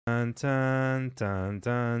Tan, tan, tan,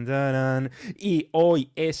 tan, tarán. Y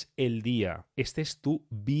hoy es el día. Este es tu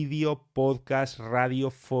vídeo, podcast,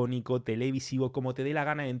 radiofónico, televisivo, como te dé la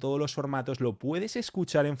gana en todos los formatos. Lo puedes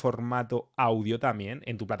escuchar en formato audio también,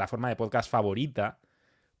 en tu plataforma de podcast favorita,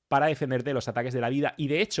 para defenderte de los ataques de la vida. Y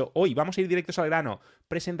de hecho, hoy vamos a ir directos al grano.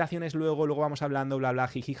 Presentaciones luego vamos hablando, bla, bla,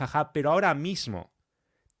 jiji, jaja. Pero ahora mismo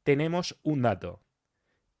tenemos un dato.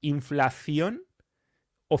 Inflación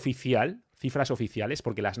oficial, cifras oficiales,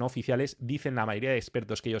 porque las no oficiales dicen la mayoría de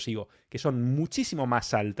expertos que yo sigo que son muchísimo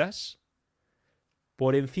más altas,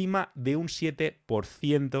 por encima de un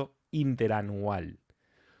 7% interanual.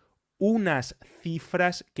 Unas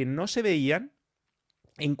cifras que no se veían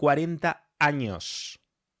en 40 años.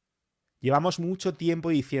 Llevamos mucho tiempo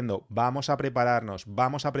diciendo, vamos a prepararnos,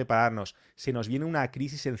 se nos viene una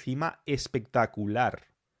crisis encima espectacular.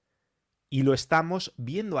 Y lo estamos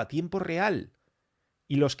viendo a tiempo real.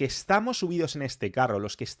 Y los que estamos subidos en este carro,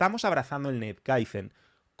 los que estamos abrazando el Netkaizen,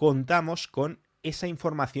 contamos con esa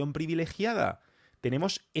información privilegiada.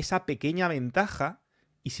 Tenemos esa pequeña ventaja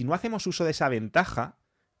y si no hacemos uso de esa ventaja,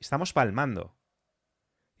 estamos palmando.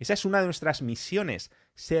 Esa es una de nuestras misiones,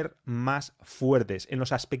 ser más fuertes en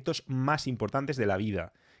los aspectos más importantes de la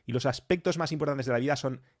vida. Y los aspectos más importantes de la vida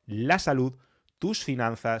son la salud, tus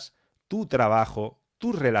finanzas, tu trabajo,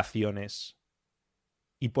 tus relaciones.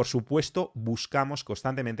 Y por supuesto, buscamos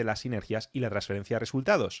constantemente las sinergias y la transferencia de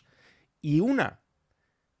resultados. Y una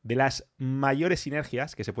de las mayores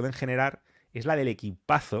sinergias que se pueden generar es la del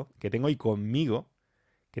equipazo que tengo hoy conmigo,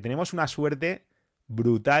 que tenemos una suerte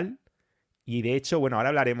brutal. Y de hecho, bueno, ahora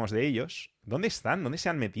hablaremos de ellos. ¿Dónde están? ¿Dónde se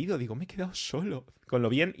han metido? Digo, me he quedado solo. Con lo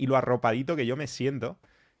bien y lo arropadito que yo me siento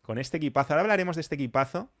con este equipazo. Ahora hablaremos de este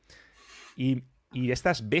equipazo y de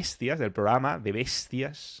estas bestias del programa, de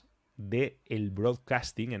bestias del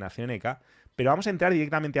broadcasting en Nación ECA. Pero vamos a entrar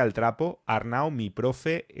directamente al trapo. Arnau, mi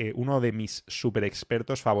profe, uno de mis super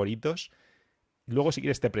expertos favoritos. Luego, si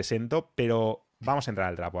quieres, te presento, pero vamos a entrar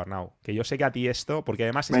al trapo, Arnau. Que yo sé que a ti esto, porque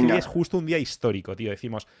además es que hoy es Venga. justo un día histórico, tío.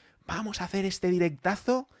 Decimos, vamos a hacer este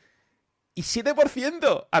directazo y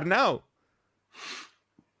 7%, Arnau.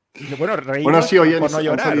 Bueno, Bueno, reíros sí, hoy por no han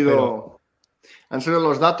llorar, pero... salido, han salido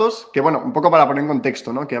los datos, que bueno, un poco para poner en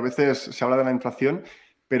contexto, ¿no? Que a veces se habla de la inflación,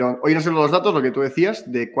 pero hoy han salido los datos, lo que tú decías,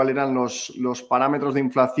 de cuáles eran los parámetros de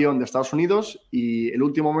inflación de Estados Unidos y el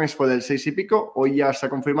último mes fue del 6 y pico, hoy ya se ha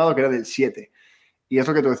confirmado que era del 7. Y es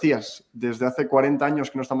lo que tú decías, desde hace 40 años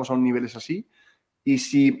que no estamos a un niveles así, y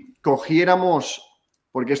si cogiéramos,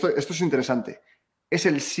 porque esto es interesante, es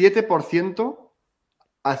el 7%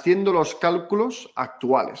 haciendo los cálculos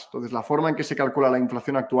actuales. Entonces, la forma en que se calcula la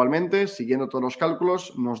inflación actualmente, siguiendo todos los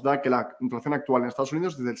cálculos, nos da que la inflación actual en Estados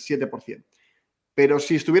Unidos es del 7%. Pero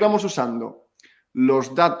si estuviéramos usando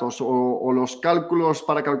los datos o los cálculos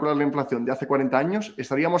para calcular la inflación de hace 40 años,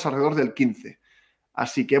 estaríamos alrededor del 15%.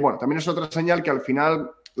 Así que, bueno, también es otra señal que al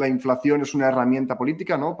final la inflación es una herramienta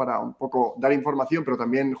política, ¿no? Para un poco dar información, pero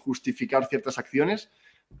también justificar ciertas acciones,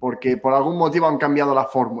 porque por algún motivo han cambiado la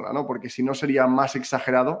fórmula, ¿no? Porque si no sería más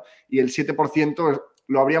exagerado y el 7%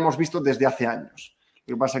 lo habríamos visto desde hace años.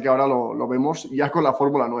 Lo que pasa es que ahora lo vemos ya con la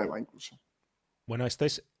fórmula nueva incluso. Bueno, esto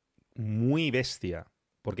es muy bestia.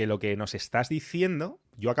 Porque lo que nos estás diciendo,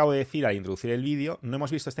 yo acabo de decir al introducir el vídeo, no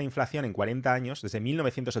hemos visto esta inflación en 40 años, desde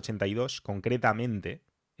 1982 concretamente.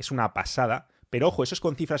 Es una pasada. Pero ojo, eso es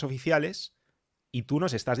con cifras oficiales. Y tú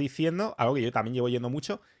nos estás diciendo algo que yo también llevo oyendo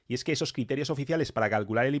mucho, y es que esos criterios oficiales para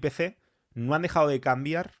calcular el IPC no han dejado de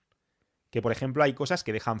cambiar. Que, por ejemplo, hay cosas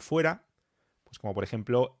que dejan fuera, pues como por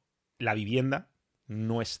ejemplo la vivienda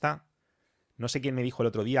no está. No sé quién me dijo el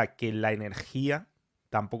otro día que la energía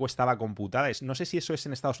tampoco estaba computada. No sé si eso es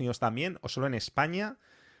en Estados Unidos también o solo en España,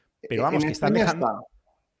 pero vamos, En que están España dejando...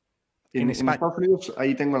 está. En En España... Estados Unidos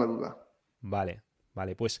ahí tengo la duda. Vale,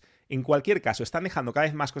 vale, pues en cualquier caso están dejando cada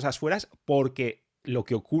vez más cosas fuera porque lo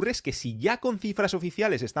que ocurre es que si ya con cifras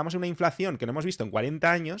oficiales estamos en una inflación que no hemos visto en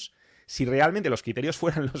 40 años, si realmente los criterios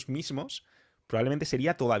fueran los mismos, probablemente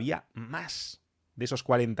sería todavía más de esos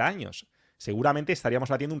 40 años. Seguramente estaríamos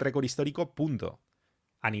batiendo un récord histórico, punto.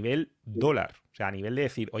 A nivel dólar. O sea, a nivel de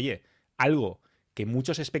decir, oye, algo que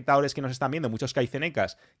muchos espectadores que nos están viendo, muchos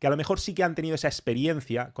caicenecas, que a lo mejor sí que han tenido esa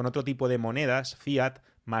experiencia con otro tipo de monedas, fiat,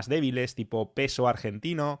 más débiles, tipo peso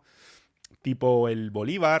argentino, tipo el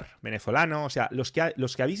bolívar venezolano, o sea, los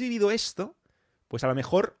que habéis vivido esto, pues a lo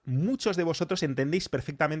mejor muchos de vosotros entendéis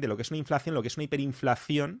perfectamente lo que es una inflación, lo que es una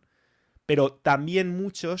hiperinflación, pero también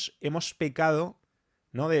muchos hemos pecado,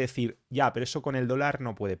 ¿no? De decir, ya, pero eso con el dólar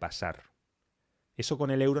no puede pasar. Eso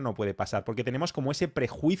con el euro no puede pasar, porque tenemos como ese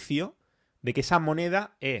prejuicio de que esa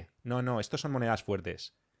moneda, no, estos son monedas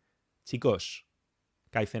fuertes. Chicos,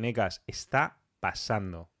 caicenecas, está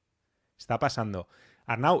pasando. Está pasando.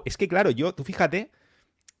 Arnau, es que claro, tú fíjate,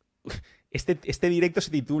 este directo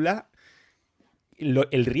se titula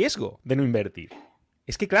El riesgo de no invertir.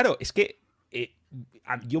 Es que claro, es que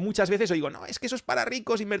yo muchas veces oigo, no, es que eso es para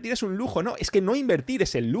ricos, invertir es un lujo. No, es que no invertir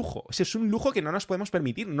es el lujo. Ese es un lujo que no nos podemos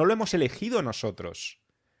permitir, no lo hemos elegido nosotros.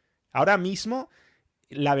 Ahora mismo,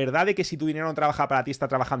 la verdad de que si tu dinero no trabaja para ti, está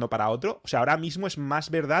trabajando para otro, o sea, ahora mismo es más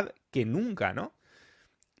verdad que nunca, ¿no?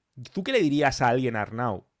 ¿Tú qué le dirías a alguien,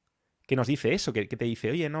 Arnau, que nos dice eso, que te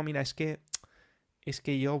dice, oye, no, mira, es que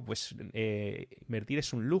yo, pues, invertir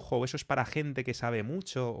es un lujo, o eso es para gente que sabe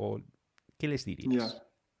mucho, o ¿qué les dirías? Ya.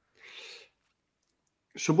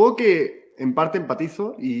 Supongo que en parte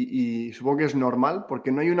empatizo y supongo que es normal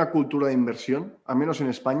porque no hay una cultura de inversión, al menos en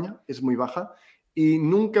España, es muy baja y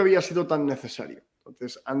nunca había sido tan necesario.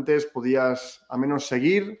 Entonces, antes podías al menos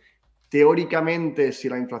seguir. Teóricamente, si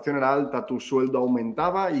la inflación era alta, tu sueldo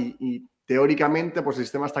aumentaba y teóricamente, pues el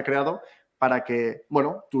sistema está creado para que,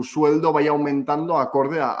 bueno, tu sueldo vaya aumentando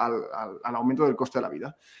acorde al aumento del coste de la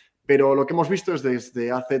vida. Pero lo que hemos visto es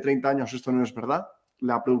desde hace 30 años esto no es verdad.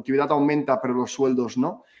 La productividad aumenta, pero los sueldos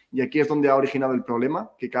no. Y aquí es donde ha originado el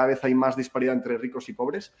problema, que cada vez hay más disparidad entre ricos y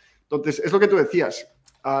pobres. Entonces, es lo que tú decías.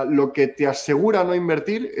 Lo que te asegura no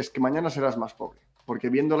invertir es que mañana serás más pobre. Porque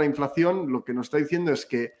viendo la inflación, lo que nos está diciendo es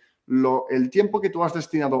que el tiempo que tú has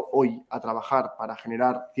destinado hoy a trabajar para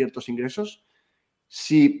generar ciertos ingresos,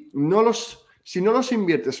 si no los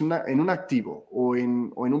inviertes en un activo o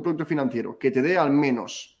en un producto financiero que te dé al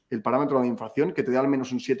menos el parámetro de inflación, que te dé al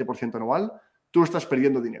menos un 7% anual, tú estás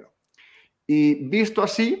perdiendo dinero. Y visto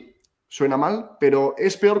así, suena mal, pero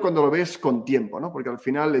es peor cuando lo ves con tiempo, ¿no? Porque al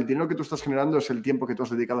final el dinero que tú estás generando es el tiempo que tú has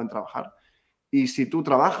dedicado en trabajar. Y si tú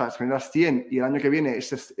trabajas, generas 100 y el año que viene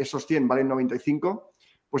esos 100 valen 95,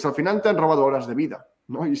 pues al final te han robado horas de vida,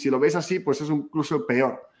 ¿no? Y si lo ves así, pues es incluso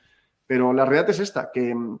peor. Pero la realidad es esta,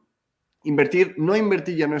 que no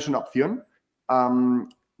invertir ya no es una opción.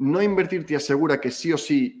 No invertir te asegura que sí o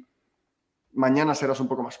sí mañana serás un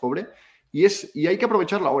poco más pobre. Y hay que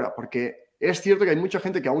aprovecharlo ahora, porque es cierto que hay mucha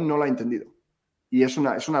gente que aún no lo ha entendido. Y es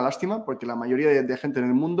una lástima, porque la mayoría de gente en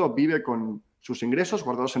el mundo vive con sus ingresos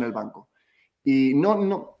guardados en el banco. Y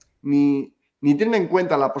ni tienen en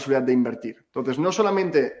cuenta la posibilidad de invertir. Entonces, no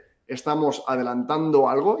solamente estamos adelantando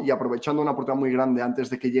algo y aprovechando una oportunidad muy grande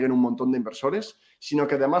antes de que lleguen un montón de inversores, sino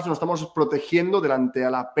que además nos estamos protegiendo delante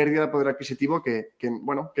a la pérdida de poder adquisitivo que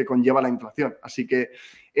conlleva la inflación. Así que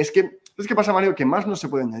es que pasa, Mario, que más no se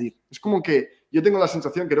puede añadir. Es como que yo tengo la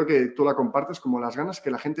sensación, creo que tú la compartes, como las ganas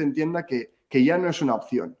que la gente entienda que ya no es una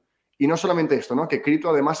opción. Y no solamente esto, ¿no? Que cripto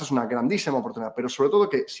además es una grandísima oportunidad, pero sobre todo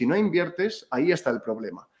que si no inviertes, ahí está el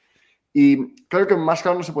problema. Y claro que más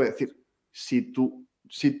claro no se puede decir. Si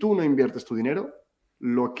tú no inviertes tu dinero,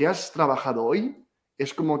 lo que has trabajado hoy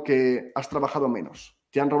es como que has trabajado menos.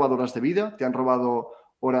 Te han robado horas de vida, te han robado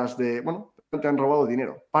te han robado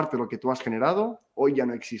dinero. Parte de lo que tú has generado hoy ya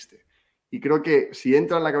no existe. Y creo que si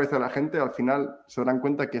entra en la cabeza de la gente, al final se darán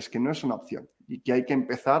cuenta que es que no es una opción y que hay que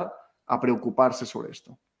empezar a preocuparse sobre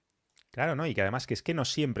esto. Claro, ¿no? Y que además que es que no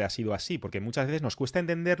siempre ha sido así, porque muchas veces nos cuesta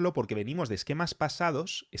entenderlo porque venimos de esquemas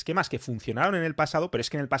pasados, esquemas que funcionaron en el pasado, pero es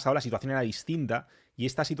que en el pasado la situación era distinta y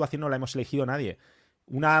esta situación no la hemos elegido nadie.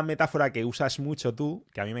 Una metáfora que usas mucho tú,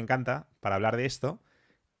 que a mí me encanta para hablar de esto,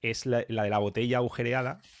 es la de la botella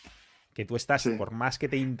agujereada, que tú estás, Sí. por más que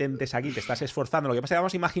te intentes aquí, te estás esforzando. Lo que pasa es que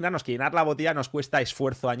vamos a imaginarnos que llenar la botella nos cuesta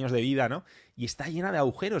esfuerzo, años de vida, ¿no? Y está llena de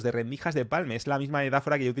agujeros, de rendijas de palme. Es la misma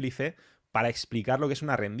metáfora que yo utilicé para explicar lo que es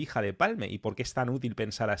una rendija de palme y por qué es tan útil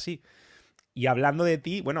pensar así. Y hablando de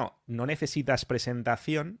ti, bueno, no necesitas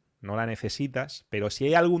presentación, no la necesitas, pero si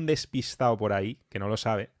hay algún despistado por ahí que no lo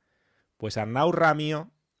sabe, pues Arnau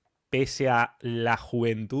Ramio, pese a la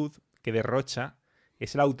juventud que derrocha,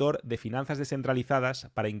 es el autor de Finanzas descentralizadas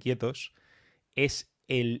para inquietos, es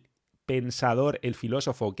el pensador, el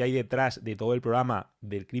filósofo que hay detrás de todo el programa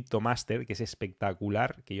del Crypto Master, que es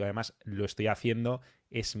espectacular, que yo además lo estoy haciendo,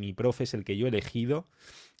 es mi profe, es el que yo he elegido,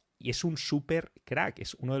 y es un súper crack,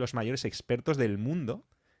 es uno de los mayores expertos del mundo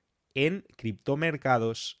en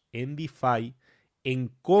criptomercados, en DeFi,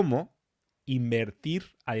 en cómo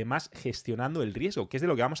invertir, además gestionando el riesgo, que es de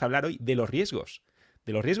lo que vamos a hablar hoy, de los riesgos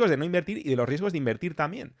de no invertir y de los riesgos de invertir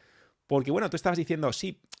también. Porque bueno, tú estabas diciendo,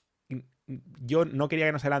 sí, yo no quería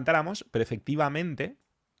que nos adelantáramos, pero efectivamente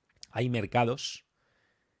hay mercados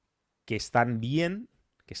que están bien,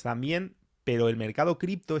 pero el mercado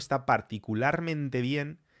cripto está particularmente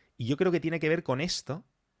bien y yo creo que tiene que ver con esto,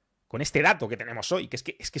 con este dato que tenemos hoy, que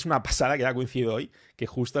es una pasada que ha coincidido hoy, que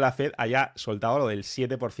justo la Fed haya soltado lo del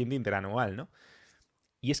 7% interanual, ¿no?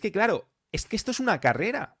 Y es que, claro, es que esto es una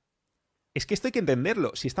carrera. Es que esto hay que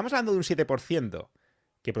entenderlo. Si estamos hablando de un 7%,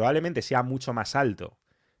 que probablemente sea mucho más alto.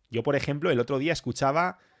 Yo, por ejemplo, el otro día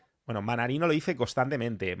escuchaba, bueno, Manarino lo dice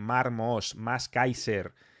constantemente, Marmos, Mas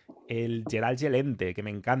Kaiser, el Gerald Gelente, que me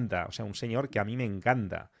encanta, o sea, un señor que a mí me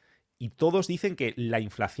encanta. Y todos dicen que la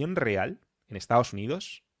inflación real en Estados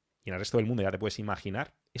Unidos, y en el resto del mundo ya te puedes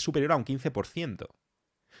imaginar, es superior a un 15%.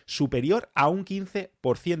 Superior a un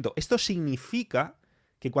 15%. Esto significa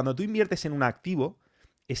que cuando tú inviertes en un activo,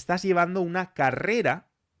 estás llevando una carrera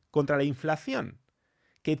contra la inflación.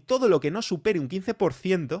 Que todo lo que no supere un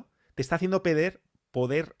 15% te está haciendo perder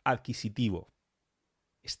poder adquisitivo.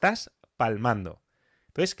 Estás palmando.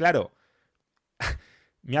 Entonces, claro,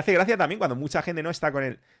 me hace gracia también cuando mucha gente no está con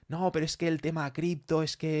el... No, pero es que el tema cripto,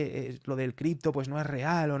 es que lo del cripto pues no es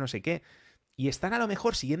real o no sé qué. Y están a lo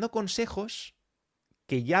mejor siguiendo consejos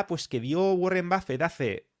que ya pues que dio Warren Buffett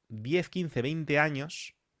hace 10, 15, 20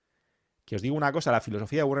 años. Que os digo una cosa, la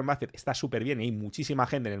filosofía de Warren Buffett está súper bien y hay muchísima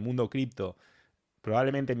gente en el mundo cripto,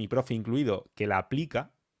 probablemente mi profe incluido, que la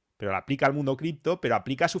aplica, pero la aplica al mundo cripto, pero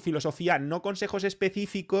aplica su filosofía, no consejos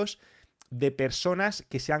específicos de personas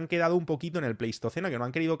que se han quedado un poquito en el Pleistoceno, que no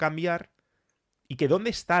han querido cambiar, y que ¿dónde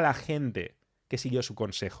está la gente que siguió su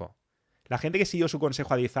consejo? La gente que siguió su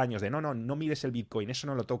consejo a 10 años de no mires el Bitcoin, eso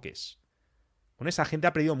no lo toques. Bueno, esa gente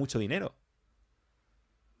ha perdido mucho dinero.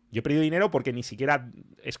 Yo he perdido dinero porque ni siquiera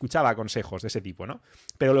escuchaba consejos de ese tipo, ¿no?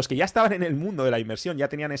 Pero los que ya estaban en el mundo de la inversión, ya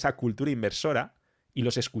tenían esa cultura inversora y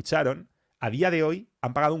los escucharon, a día de hoy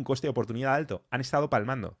han pagado un coste de oportunidad alto. Han estado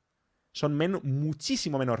palmando. Son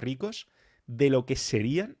muchísimo menos ricos de lo que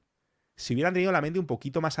serían si hubieran tenido la mente un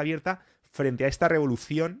poquito más abierta frente a esta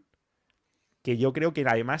revolución que yo creo que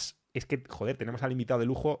además es que, joder, tenemos al invitado de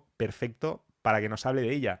lujo perfecto para que nos hable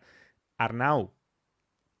de ella. Arnau,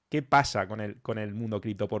 ¿qué pasa con el mundo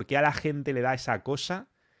cripto? ¿Por qué a la gente le da esa cosa?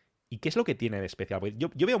 ¿Y qué es lo que tiene de especial? Pues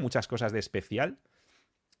yo veo muchas cosas de especial,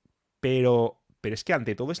 pero es que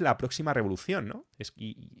ante todo es la próxima revolución, ¿no?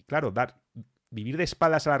 Y claro, vivir de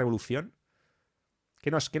espaldas a la revolución,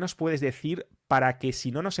 qué nos puedes decir para que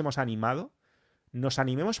si no nos hemos animado, nos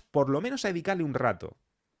animemos por lo menos a dedicarle un rato?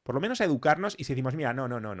 Por lo menos a educarnos y si decimos, mira,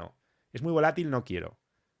 no. Es muy volátil, no quiero.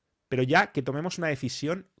 Pero ya que tomemos una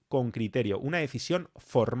decisión con criterio, una decisión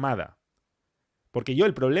formada. Porque yo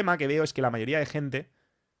el problema que veo es que la mayoría de gente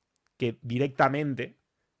que directamente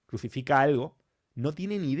crucifica algo no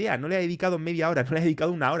tiene ni idea, no le ha dedicado media hora, no le ha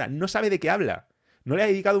dedicado una hora, no sabe de qué habla. No le ha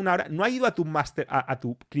dedicado una hora, no ha ido a tu master, a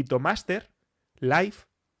tu CryptoMaster live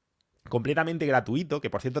completamente gratuito, que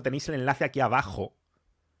por cierto tenéis el enlace aquí abajo,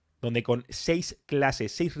 donde con 6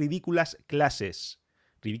 clases, 6 ridículas clases,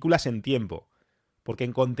 ridículas en tiempo, porque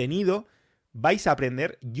en contenido vais a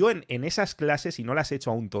aprender, yo en esas clases, y no las he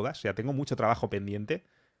hecho aún todas, o sea, tengo mucho trabajo pendiente,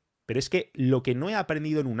 pero es que lo que no he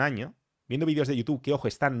aprendido en un año, viendo vídeos de YouTube, que ojo,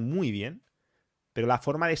 están muy bien, pero la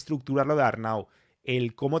forma de estructurarlo de Arnau,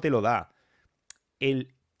 el cómo te lo da,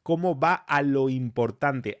 el cómo va a lo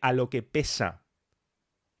importante, a lo que pesa.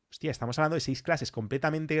 Hostia, estamos hablando de 6 clases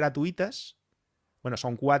completamente gratuitas. Bueno,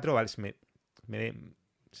 son 4, ¿vale? Se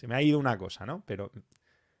me ha ido una cosa, ¿no? Pero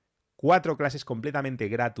 4 clases completamente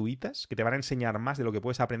gratuitas que te van a enseñar más de lo que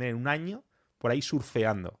puedes aprender en un año por ahí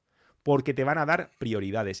surfeando. Porque te van a dar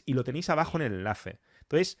prioridades. Y lo tenéis abajo en el enlace.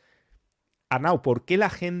 Entonces, Arnau, ¿por qué la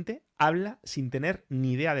gente habla sin tener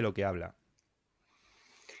ni idea de lo que habla?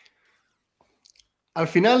 Al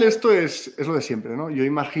final esto es lo de siempre, ¿no? Yo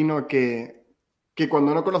imagino que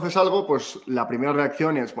cuando no conoces algo, pues la primera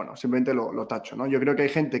reacción es, bueno, simplemente lo tacho, ¿no? Yo creo que hay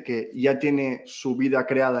gente que ya tiene su vida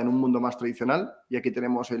creada en un mundo más tradicional, y aquí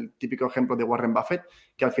tenemos el típico ejemplo de Warren Buffett,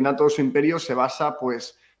 que al final todo su imperio se basa,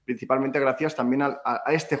 pues, principalmente gracias también a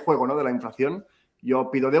este juego, ¿no? De la inflación.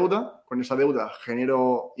 Yo pido deuda, con esa deuda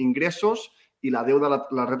genero ingresos y la deuda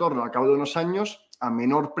la retorno al cabo de unos años a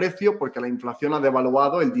menor precio porque la inflación ha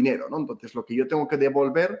devaluado el dinero, ¿no? Entonces, lo que yo tengo que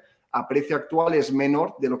devolver a precio actual es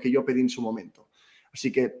menor de lo que yo pedí en su momento. Así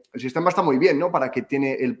que el sistema está muy bien, ¿no? Para quien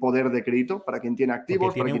tiene el poder de crédito, para quien tiene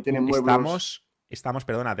activos, para quien tiene muebles. Estamos,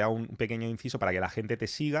 perdona, te hago un pequeño inciso para que la gente te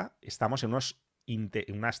siga. Estamos en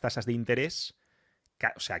unas tasas de interés,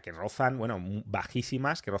 o sea, que rozan, bueno,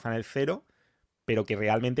 bajísimas, que rozan el cero, pero que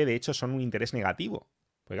realmente, de hecho, son un interés negativo.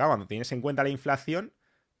 Porque claro, cuando tienes en cuenta la inflación,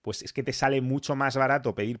 pues es que te sale mucho más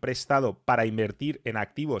barato pedir prestado para invertir en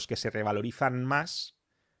activos que se revalorizan más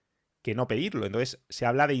que no pedirlo. Entonces, se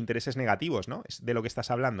habla de intereses negativos, ¿no? Es de lo que estás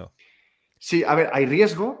hablando. Sí, a ver, hay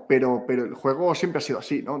riesgo, pero el juego siempre ha sido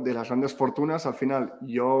así, ¿no? De las grandes fortunas, al final,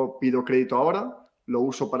 yo pido crédito ahora, lo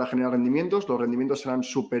uso para generar rendimientos, los rendimientos serán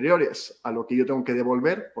superiores a lo que yo tengo que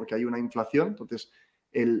devolver, porque hay una inflación. Entonces,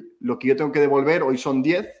 lo que yo tengo que devolver hoy son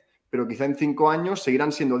 10, pero quizá en 5 años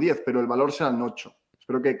seguirán siendo 10, pero el valor serán 8.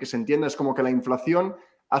 espero que se entienda, es como que la inflación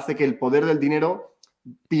hace que el poder del dinero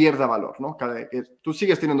pierda valor, ¿no? Tú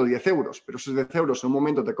sigues teniendo 10 euros, pero esos 10 euros en un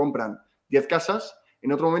momento te compran 10 casas,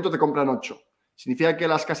 en otro momento te compran 8. ¿Significa que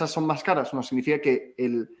las casas son más caras? No, significa que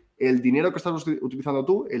el dinero que estás utilizando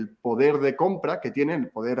tú, el poder de compra que tiene, el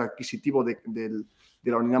poder adquisitivo de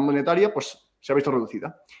la unidad monetaria, pues se ha visto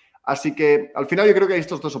reducida. Así que al final yo creo que hay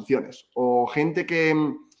estas dos opciones. O gente que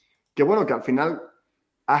al final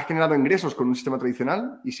ha generado ingresos con un sistema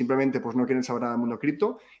tradicional y simplemente pues no quieren saber nada del mundo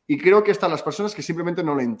cripto. Y creo que están las personas que simplemente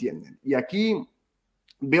no lo entienden. Y aquí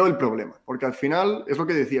veo el problema, porque al final es lo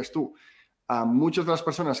que decías tú. A muchas de las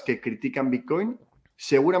personas que critican Bitcoin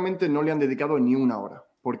seguramente no le han dedicado ni una hora,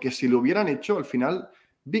 porque si lo hubieran hecho, al final,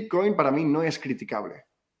 Bitcoin para mí no es criticable.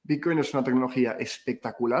 Bitcoin es una tecnología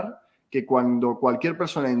espectacular que cuando cualquier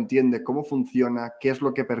persona entiende cómo funciona, qué es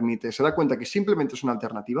lo que permite, se da cuenta que simplemente es una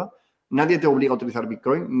alternativa. Nadie te obliga a utilizar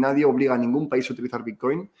Bitcoin, nadie obliga a ningún país a utilizar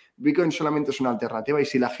Bitcoin. Bitcoin solamente es una alternativa y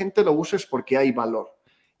si la gente lo usa es porque hay valor.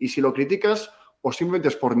 Y si lo criticas o simplemente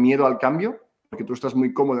es por miedo al cambio, porque tú estás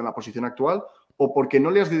muy cómodo en la posición actual, o porque no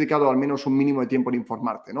le has dedicado al menos un mínimo de tiempo en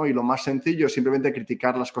informarte, ¿no? Y lo más sencillo es simplemente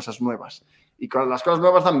criticar las cosas nuevas. Y las cosas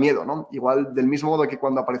nuevas dan miedo, ¿no? Igual del mismo modo que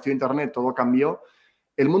cuando apareció Internet todo cambió,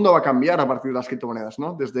 el mundo va a cambiar a partir de las criptomonedas,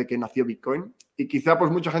 ¿no? Desde que nació Bitcoin. Y quizá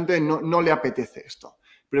pues mucha gente no le apetece esto.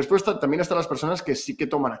 Pero después también están las personas que sí que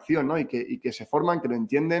toman acción, ¿no? Y que se forman, que lo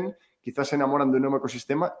entienden, quizás se enamoran de un nuevo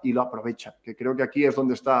ecosistema y lo aprovechan. Que creo que aquí es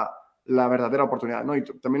donde está la verdadera oportunidad, ¿no? Y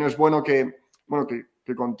también es bueno que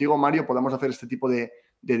contigo, Mario, podamos hacer este tipo de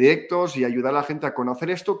directos y ayudar a la gente a conocer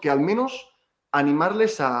esto, que al menos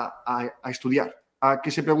animarles a estudiar, a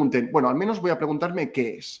que se pregunten, bueno, al menos voy a preguntarme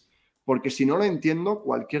qué es. Porque si no lo entiendo,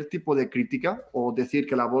 cualquier tipo de crítica o decir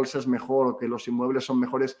que la bolsa es mejor o que los inmuebles son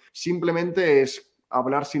mejores, simplemente es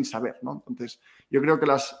hablar sin saber, ¿no? Entonces, yo creo que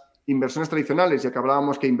las inversiones tradicionales, ya que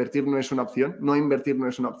hablábamos que invertir no es una opción, no invertir no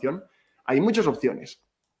es una opción, hay muchas opciones.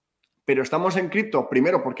 Pero estamos en cripto,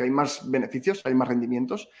 primero porque hay más beneficios, hay más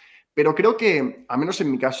rendimientos, pero creo que, al menos en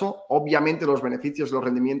mi caso, obviamente los beneficios y los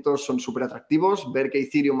rendimientos son súper atractivos. Ver que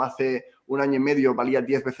Ethereum hace un año y medio valía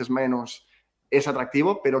 10 veces menos es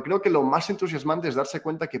atractivo, pero creo que lo más entusiasmante es darse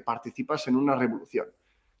cuenta que participas en una revolución.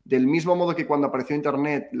 Del mismo modo que cuando apareció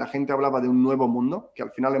Internet la gente hablaba de un nuevo mundo, que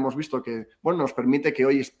al final hemos visto que, bueno, nos permite que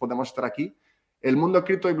hoy podamos estar aquí, el mundo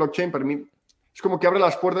cripto y blockchain es como que abre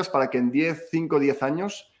las puertas para que en 5 o 10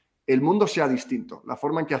 años el mundo sea distinto, la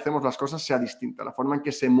forma en que hacemos las cosas sea distinta, la forma en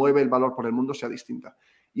que se mueve el valor por el mundo sea distinta.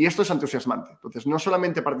 Y esto es entusiasmante. Entonces, no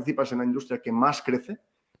solamente participas en la industria que más crece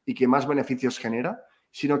y que más beneficios genera,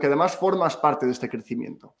 sino que además formas parte de este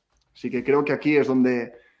crecimiento. Así que creo que aquí es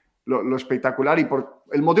donde lo espectacular y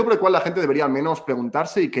el motivo por el cual la gente debería al menos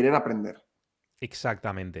preguntarse y querer aprender.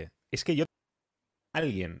 Exactamente. Es que yo,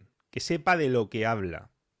 alguien que sepa de lo que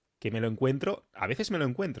habla, que me lo encuentro, a veces me lo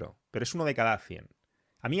encuentro, pero es uno de cada 100.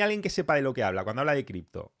 A mí alguien que sepa de lo que habla cuando habla de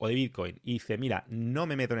cripto o de Bitcoin y dice, mira, no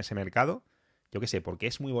me meto en ese mercado, yo qué sé, porque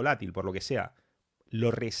es muy volátil, por lo que sea,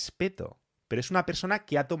 lo respeto. Pero es una persona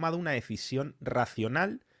que ha tomado una decisión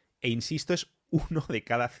racional e, insisto, es uno de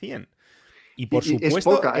cada 100. Y por Y es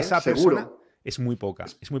supuesto, poca, esa persona seguro. es muy poca.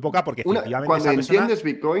 Es muy poca porque efectivamente Cuando esa persona, entiendes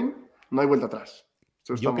Bitcoin, no hay vuelta atrás.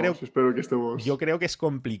 yo creo, Espero que yo estemos... creo que es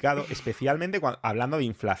complicado, especialmente hablando de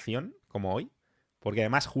inflación, como hoy, porque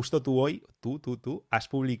además justo tú hoy, tú, has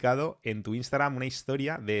publicado en tu Instagram una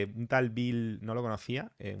historia de un tal Bill, no lo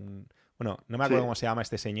conocía, bueno, no me acuerdo Sí. cómo se llama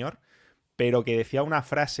este señor, pero que decía una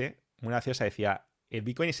frase muy graciosa, decía, el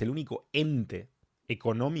Bitcoin es el único ente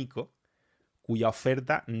económico cuya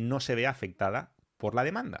oferta no se ve afectada por la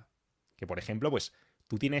demanda. Que por ejemplo, pues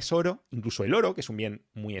tú tienes oro, incluso el oro, que es un bien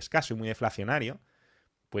muy escaso y muy deflacionario,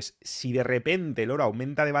 pues si de repente el oro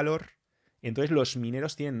aumenta de valor, entonces los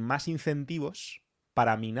mineros tienen más incentivos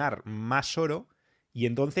para minar más oro y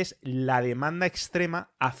entonces la demanda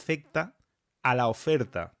extrema afecta a la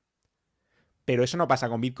oferta. Pero eso no pasa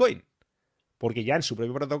con Bitcoin, porque ya en su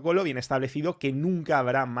propio protocolo viene establecido que nunca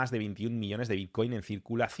habrá más de 21 millones de Bitcoin en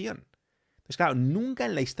circulación. Entonces, claro, nunca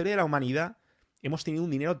en la historia de la humanidad hemos tenido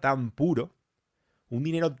un dinero tan puro, un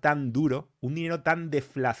dinero tan duro, un dinero tan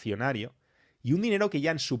deflacionario y un dinero que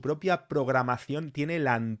ya en su propia programación tiene el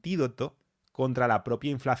antídoto contra la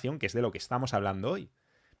propia inflación, que es de lo que estamos hablando hoy.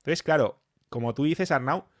 Entonces, claro, como tú dices,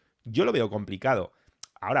 Arnau, yo lo veo complicado.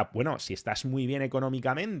 Ahora, bueno, si estás muy bien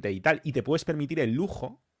económicamente y tal, y te puedes permitir el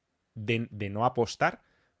lujo de no apostar,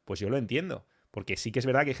 pues yo lo entiendo. Porque sí que es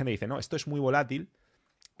verdad que hay gente que dice, no, esto es muy volátil.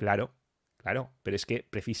 Claro, claro, pero es que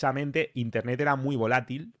precisamente Internet era muy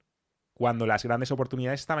volátil cuando las grandes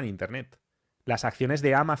oportunidades estaban en Internet. Las acciones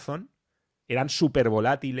de Amazon eran súper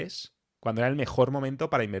volátiles cuando era el mejor momento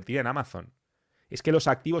para invertir en Amazon. es que los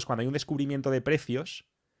activos, cuando hay un descubrimiento de precios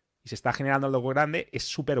y se está generando algo grande, es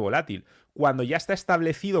súper volátil. Cuando ya está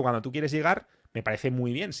establecido, cuando tú quieres llegar, me parece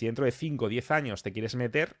muy bien. Si dentro de 5 o 10 años te quieres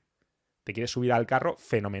meter, te quieres subir al carro,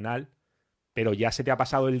 fenomenal. Pero ya se te ha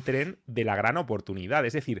pasado el tren de la gran oportunidad.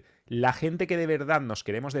 Es decir, la gente que de verdad nos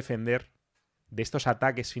queremos defender de estos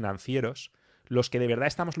ataques financieros, los que de verdad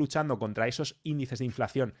estamos luchando contra esos índices de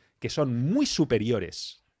inflación que son muy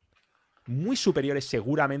superiores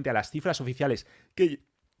seguramente a las cifras oficiales que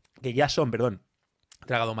ya son, perdón,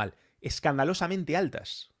 tragado mal, escandalosamente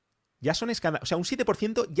altas. Ya son escandalosas. O sea, un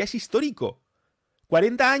 7% ya es histórico.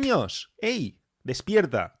 40 años. ¡Ey!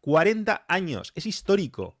 Despierta. 40 años. Es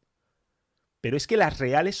histórico. Pero es que las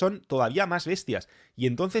reales son todavía más bestias. Y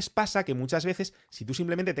entonces pasa que muchas veces, si tú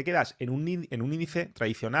simplemente te quedas en un índice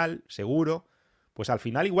tradicional, seguro, pues al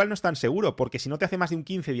final igual no es tan seguro, porque si no te hace más de un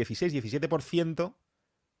 15, 16, 17%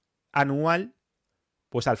 anual,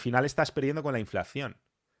 pues al final estás perdiendo con la inflación.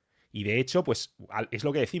 Y de hecho, pues es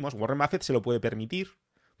lo que decimos, Warren Buffett se lo puede permitir,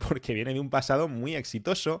 porque viene de un pasado muy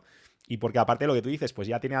exitoso y porque aparte de lo que tú dices, pues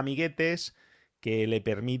ya tiene amiguetes que le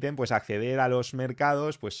permiten pues acceder a los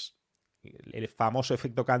mercados, pues el famoso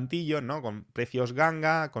efecto cantillo, ¿no? Con precios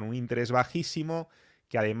ganga, con un interés bajísimo,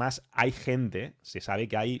 que además hay gente, se sabe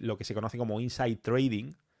que hay lo que se conoce como inside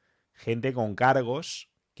trading, gente con cargos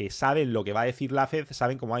que saben lo que va a decir la Fed,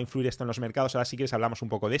 saben cómo va a influir esto en los mercados. Ahora sí que les hablamos un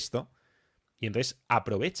poco de esto. Y entonces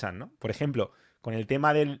aprovechan, ¿no? Por ejemplo, con el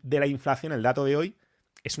tema de la inflación, el dato de hoy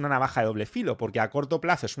es una navaja de doble filo, porque a corto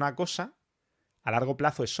plazo es una cosa, a largo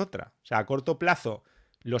plazo es otra. O sea, a corto plazo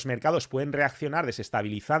los mercados pueden reaccionar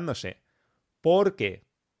desestabilizándose porque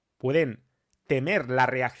pueden temer la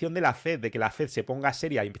reacción de la Fed, de que la Fed se ponga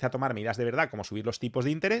seria y empiece a tomar medidas de verdad, como subir los tipos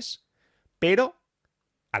de interés, pero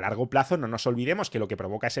a largo plazo no nos olvidemos que lo que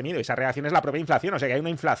provoca ese miedo y esa reacción es la propia inflación, o sea que hay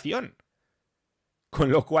una inflación. Con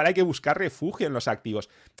lo cual hay que buscar refugio en los activos.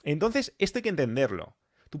 Entonces, esto hay que entenderlo.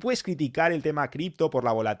 Tú puedes criticar el tema cripto por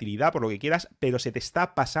la volatilidad, por lo que quieras, pero se te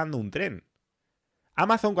está pasando un tren.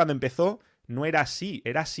 Amazon cuando empezó no era así,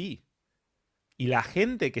 era así. Y la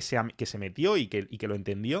gente que se metió y que lo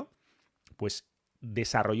entendió, pues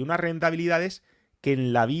desarrolló unas rentabilidades que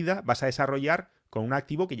en la vida vas a desarrollar con un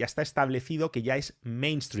activo que ya está establecido, que ya es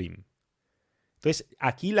mainstream. Entonces,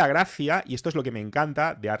 aquí la gracia, y esto es lo que me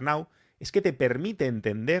encanta de Arnau, es que te permite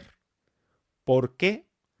entender por qué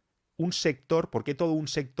un sector, por qué todo un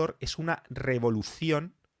sector es una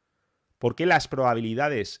revolución, por qué las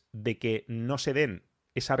probabilidades de que no se den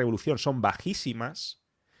esa revolución son bajísimas,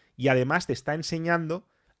 y además te está enseñando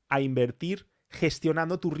a invertir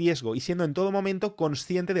gestionando tu riesgo y siendo en todo momento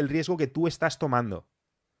consciente del riesgo que tú estás tomando.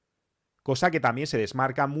 Cosa que también se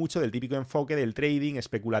desmarca mucho del típico enfoque del trading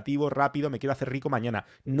especulativo, rápido, me quiero hacer rico mañana.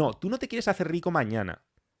 No, tú no te quieres hacer rico mañana.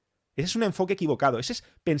 Ese es un enfoque equivocado. Ese es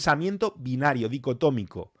pensamiento binario,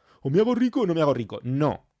 dicotómico. O me hago rico o no me hago rico.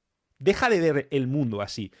 No. Deja de ver el mundo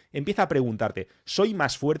así. Empieza a preguntarte, ¿soy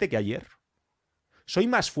más fuerte que ayer? ¿Soy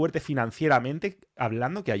más fuerte financieramente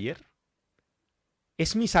hablando que ayer?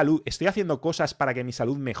 ¿Es mi salud? ¿Estoy haciendo cosas para que mi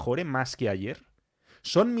salud mejore más que ayer?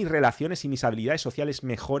 ¿Son mis relaciones y mis habilidades sociales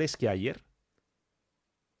mejores que ayer?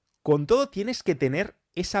 Con todo tienes que tener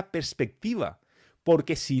esa perspectiva.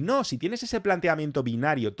 Porque si no, si tienes ese planteamiento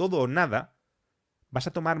binario, todo o nada, vas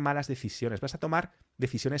a tomar malas decisiones, vas a tomar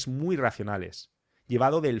decisiones muy racionales,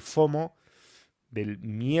 llevado del FOMO, del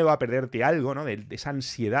miedo a perderte algo, ¿no? De esa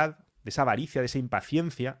ansiedad, de esa avaricia, de esa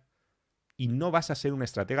impaciencia, y no vas a ser un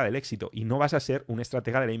estratega del éxito, y no vas a ser un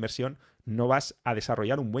estratega de la inversión, no vas a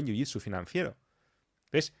desarrollar un buen jiu-jitsu financiero.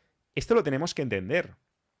 Entonces, esto lo tenemos que entender.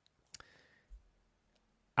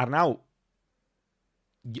 Arnau,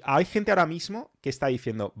 hay gente ahora mismo que está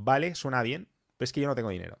diciendo, vale, suena bien, pero es que yo no tengo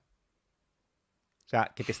dinero. O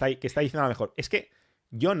sea, que está diciendo a lo mejor, es que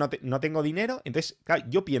yo no tengo dinero, entonces, claro,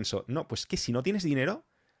 yo pienso, no, pues que si no tienes dinero,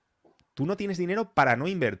 tú no tienes dinero para no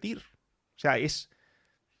invertir. O sea,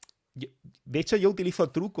 de hecho, yo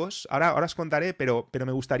utilizo trucos, ahora os contaré, pero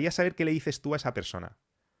me gustaría saber qué le dices tú a esa persona.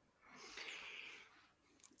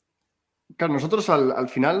 Claro, nosotros al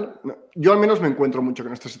final, yo al menos me encuentro mucho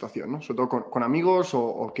con esta situación, ¿no? Sobre todo con amigos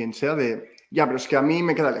o quien sea ya, pero es que a mí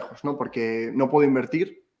me queda lejos, ¿no? Porque no puedo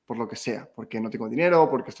invertir por lo que sea, porque no tengo dinero,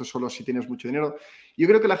 porque esto es solo si tienes mucho dinero. Yo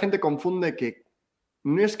creo que la gente confunde que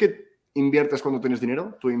no es que inviertes cuando tienes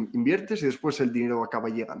dinero, tú inviertes y después el dinero acaba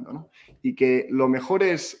llegando, ¿no? Y que lo mejor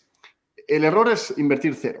el error es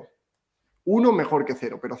invertir cero. 1 mejor que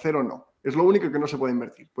 0, pero 0 no. Es lo único que no se puede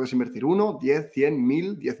invertir. Puedes invertir 1, 10, 100,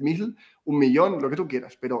 1000, 10.000, 1.000.000, lo que tú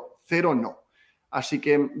quieras, pero 0 no. Así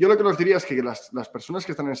que yo lo que os diría es que las personas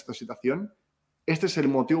que están en esta situación, este es el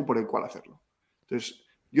motivo por el cual hacerlo. Entonces,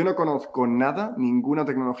 Yo no conozco nada, ninguna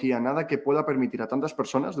tecnología, nada que pueda permitir a tantas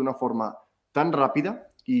personas de una forma tan rápida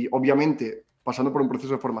y obviamente pasando por un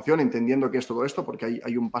proceso de formación, entendiendo qué es todo esto, porque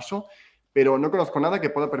hay un paso, pero no conozco nada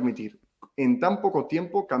que pueda permitir en tan poco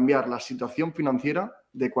tiempo cambiar la situación financiera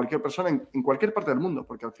de cualquier persona en cualquier parte del mundo,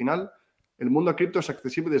 porque al final el mundo cripto es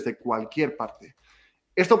accesible desde cualquier parte.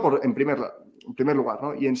 Esto en primer lugar,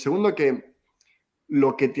 ¿no? Y en segundo, que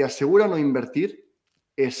lo que te asegura no invertir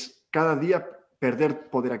es cada día perder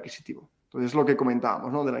poder adquisitivo. Entonces es lo que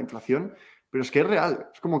comentábamos, ¿no? De la inflación, pero es que es real.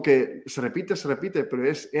 Es como que se repite, pero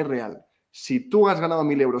es real. Si tú has ganado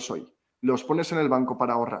 1.000 euros hoy, los pones en el banco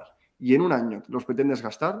para ahorrar y en un año los pretendes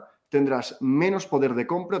gastar, tendrás menos poder de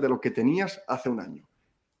compra de lo que tenías hace un año.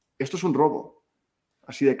 Esto es un robo,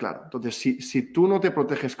 así de claro. Entonces, si tú no te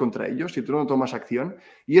proteges contra ellos, si tú no tomas acción,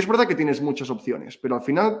 y es verdad que tienes muchas opciones, pero al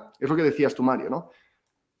final es lo que decías tú, Mario, ¿no?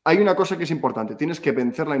 Hay una cosa que es importante, tienes que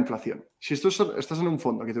vencer la inflación. Si estás en un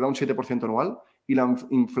fondo que te da un 7% anual y la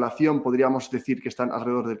inflación podríamos decir que está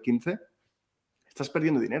alrededor del 15%, estás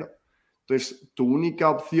perdiendo dinero. Entonces, tu única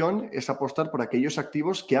opción es apostar por aquellos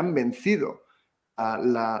activos que han vencido a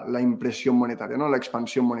la impresión monetaria, ¿no? La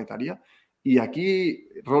expansión monetaria. Y aquí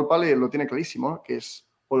Roll Pale lo tiene clarísimo, que es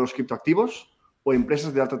o los criptoactivos o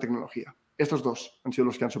empresas de alta tecnología. Estos dos han sido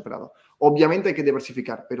los que han superado. Obviamente hay que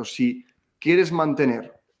diversificar, pero si quieres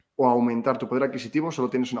mantener o aumentar tu poder adquisitivo, solo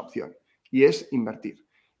tienes una opción, y es invertir.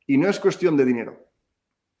 Y no es cuestión de dinero.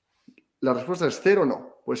 La respuesta es cero,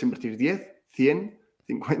 no. Puedes invertir 10, 100,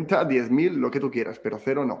 50, 10.000, lo que tú quieras, pero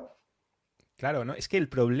cero no. Claro, ¿no? Es que el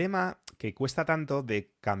problema que cuesta tanto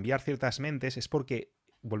de cambiar ciertas mentes es porque,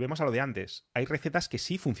 volvemos a lo de antes, hay recetas que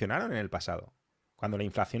sí funcionaron en el pasado. Cuando la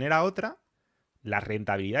inflación era otra, las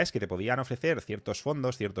rentabilidades que te podían ofrecer ciertos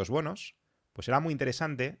fondos, ciertos bonos, pues era muy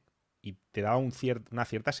interesante y te daba una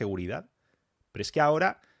cierta seguridad. Pero es que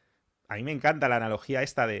ahora, a mí me encanta la analogía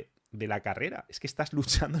esta de la carrera. Es que estás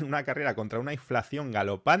luchando en una carrera contra una inflación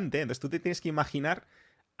galopante, entonces tú te tienes que imaginar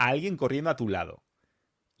a alguien corriendo a tu lado.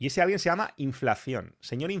 Y ese alguien se llama inflación,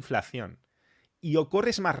 señor inflación. Y o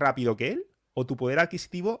corres más rápido que él, o tu poder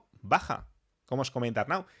adquisitivo baja, como os comenta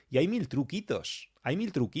Arnau. Y hay mil truquitos, hay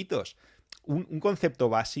mil truquitos. Un concepto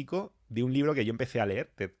básico de un libro que yo empecé a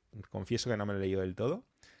leer, te confieso que no me lo he leído del todo,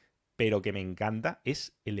 pero que me encanta,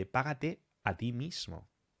 es el de págate a ti mismo.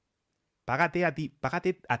 Págate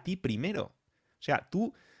a ti primero. O sea,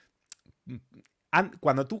 tú,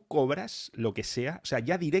 cuando tú cobras lo que sea, o sea,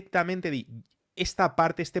 ya directamente esta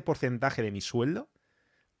parte, este porcentaje de mi sueldo,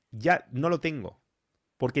 ya no lo tengo.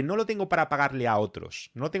 Porque no lo tengo para pagarle a otros.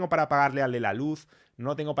 No lo tengo para pagarle al de la luz, no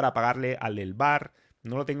lo tengo para pagarle al del bar,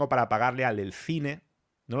 no lo tengo para pagarle al del cine,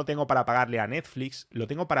 no lo tengo para pagarle a Netflix, lo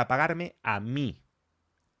tengo para pagarme a mí.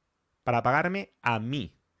 Para pagarme a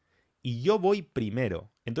mí. Y yo voy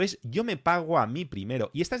primero. Entonces yo me pago a mí primero.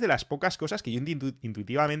 Y esta es de las pocas cosas que yo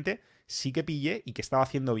intuitivamente sí que pillé y que estaba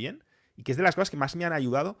haciendo bien. Y que es de las cosas que más me han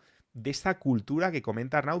ayudado de esta cultura que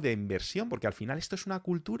comenta Arnau de inversión. Porque al final esto es una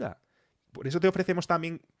cultura. Por eso te ofrecemos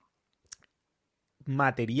también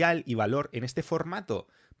material y valor en este formato.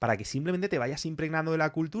 Para que simplemente te vayas impregnando de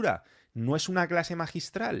la cultura. No es una clase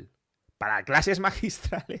magistral. Para clases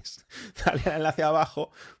magistrales, dale al enlace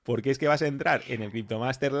abajo, porque es que vas a entrar en el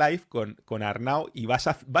Cryptomaster Live con Arnau y vas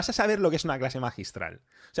a saber lo que es una clase magistral.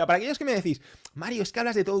 O sea, para aquellos que me decís, Mario, es que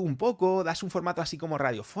hablas de todo un poco, das un formato así como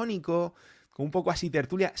radiofónico, con un poco así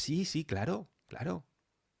tertulia. Sí, sí, claro, claro.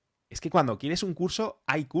 Es que cuando quieres un curso,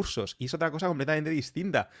 hay cursos, y es otra cosa completamente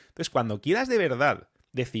distinta. Entonces, cuando quieras de verdad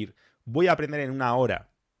decir, voy a aprender en una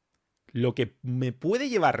hora lo que me puede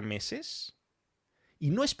llevar meses. Y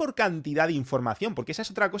no es por cantidad de información, porque esa es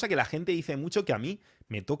otra cosa que la gente dice mucho que a mí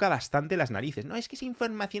me toca bastante las narices. No, es que esa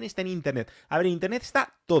información está en Internet. A ver, en Internet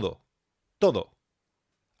está todo. Todo.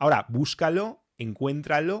 Ahora, búscalo,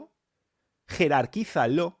 encuéntralo,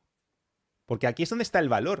 jerarquízalo. Porque aquí es donde está el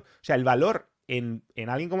valor. O sea, el valor en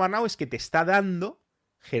alguien como Arnau es que te está dando,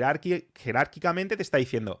 jerárquicamente te está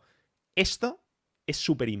diciendo, esto es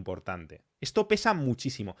súper importante. Esto pesa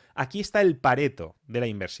muchísimo. Aquí está el pareto de la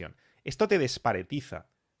inversión. Esto te desparetiza.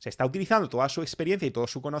 Se está utilizando toda su experiencia y todo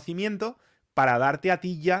su conocimiento para darte a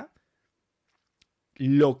ti ya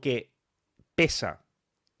lo que pesa.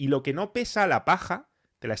 Y lo que no pesa, la paja,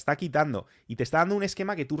 te la está quitando. Y te está dando un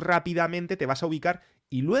esquema que tú rápidamente te vas a ubicar.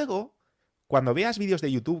 Y luego, cuando veas vídeos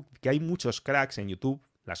de YouTube, que hay muchos cracks en YouTube,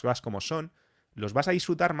 las cosas como son, los vas a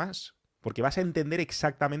disfrutar más. Porque vas a entender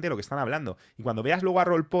exactamente de lo que están hablando. Y cuando veas luego a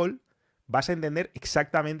Roll Paul, vas a entender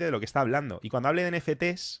exactamente de lo que está hablando. Y cuando hable de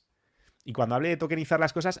NFTs... Y cuando hable de tokenizar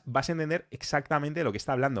las cosas, vas a entender exactamente de lo que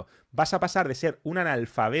está hablando. Vas a pasar de ser un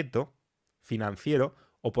analfabeto financiero,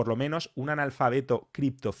 o por lo menos un analfabeto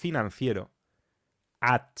criptofinanciero,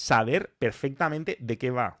 a saber perfectamente de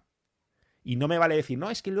qué va. Y no me vale decir, no,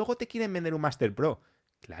 es que luego te quieren vender un Master Pro.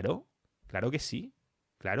 Claro, claro que sí.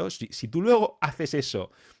 Claro, si tú luego haces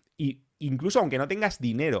eso y incluso aunque no tengas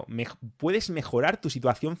dinero, puedes mejorar tu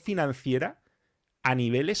situación financiera a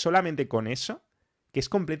niveles solamente con eso, que es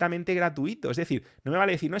completamente gratuito. Es decir, no me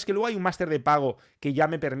vale decir, no, es que luego hay un máster de pago que ya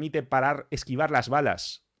me permite parar, esquivar las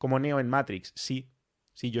balas, como Neo en Matrix. Sí,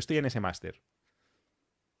 sí, yo estoy en ese máster.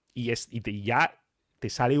 Y ya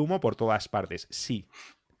te sale humo por todas partes. Sí.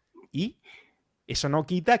 Y eso no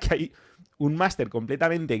quita que hay un máster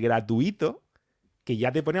completamente gratuito que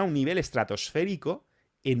ya te pone a un nivel estratosférico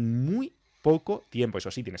en muy poco tiempo.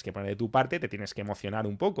 Eso sí, tienes que poner de tu parte, te tienes que emocionar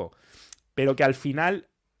un poco. Pero que al final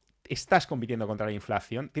estás compitiendo contra la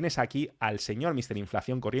inflación. Tienes aquí al señor Mr.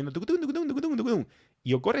 Inflación corriendo.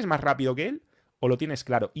 Y o corres más rápido que él o lo tienes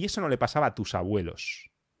claro. Y eso no le pasaba a tus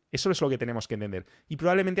abuelos. Eso es lo que tenemos que entender. Y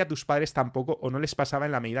probablemente a tus padres tampoco o no les pasaba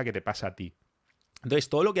en la medida que te pasa a ti. Entonces,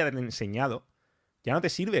 todo lo que han enseñado ya no te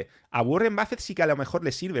sirve. A Warren Buffett sí que a lo mejor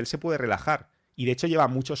le sirve, él se puede relajar. Y de hecho lleva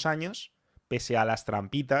muchos años, pese a las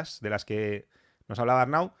trampitas de las que nos hablaba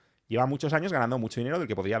Arnau, lleva muchos años ganando mucho dinero del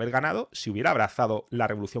que podría haber ganado si hubiera abrazado la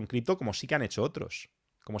revolución cripto como sí que han hecho otros.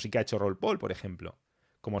 Como sí que ha hecho Roll Paul, por ejemplo.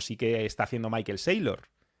 Como sí que está haciendo Michael Saylor.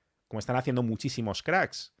 Como están haciendo muchísimos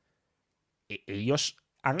cracks. Ellos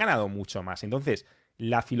han ganado mucho más. Entonces,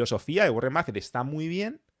 la filosofía de Warren Buffett está muy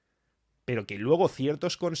bien, pero que luego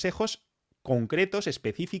ciertos consejos concretos,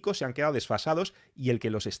 específicos, se han quedado desfasados y el que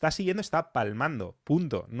los está siguiendo está palmando.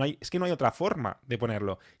 Punto. Es que no hay otra forma de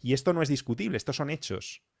ponerlo. Y esto no es discutible, estos son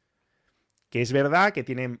hechos. Que es verdad que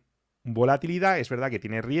tienen volatilidad, es verdad que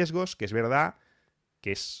tiene riesgos, que es verdad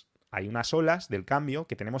que hay unas olas del cambio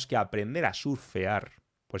que tenemos que aprender a surfear.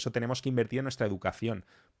 Por eso tenemos que invertir en nuestra educación,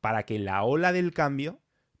 para que la ola del cambio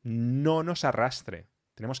no nos arrastre.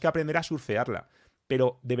 Tenemos que aprender a surfearla.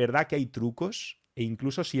 Pero de verdad que hay trucos, e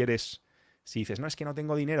incluso si dices, no, es que no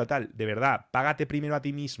tengo dinero, tal, de verdad, págate primero a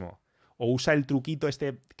ti mismo. O usa el truquito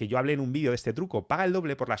este, que yo hablé en un vídeo de este truco, paga el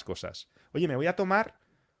doble por las cosas. Oye, me voy a tomar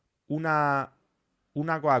una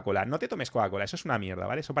Coca-Cola. No te tomes Coca-Cola, eso es una mierda,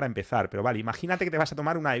 ¿vale? Eso para empezar, pero vale, imagínate que te vas a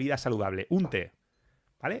tomar una bebida saludable, un té,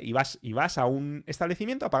 ¿vale? Y vas a un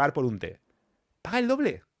establecimiento a pagar por un té. Paga el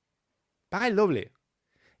doble, paga el doble.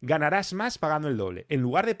 Ganarás más pagando el doble. En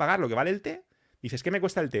lugar de pagar lo que vale el té, dices, ¿qué me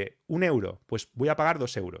cuesta el té? 1 euro. Pues voy a pagar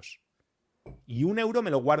 2 euros. Y 1 euro me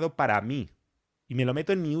lo guardo para mí. Y me lo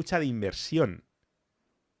meto en mi hucha de inversión.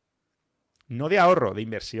 No de ahorro, de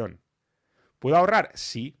inversión. ¿Puedo ahorrar?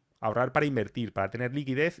 Sí. Ahorrar para invertir, para tener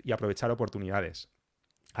liquidez y aprovechar oportunidades.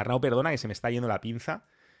 Arnau, perdona que se me está yendo la pinza,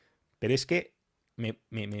 pero es que me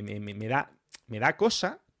da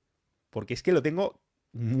cosa porque es que lo tengo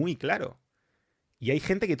muy claro. Y hay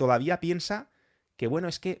gente que todavía piensa que, bueno,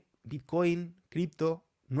 es que Bitcoin, cripto,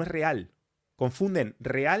 no es real. Confunden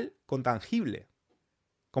real con tangible.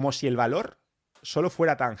 Como si el valor solo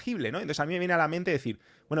fuera tangible, ¿no? Entonces a mí me viene a la mente decir,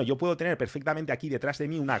 bueno, yo puedo tener perfectamente aquí detrás de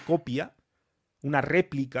mí una copia, una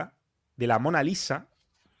réplica de la Mona Lisa,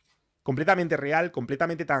 completamente real,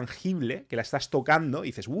 completamente tangible, que la estás tocando y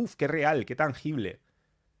dices, uff, qué real, qué tangible.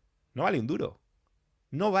 No vale un duro.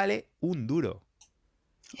 No vale un duro.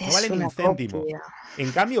 No vale Es ni una un céntimo. copia.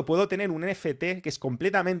 En cambio, puedo tener un NFT que es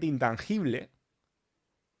completamente intangible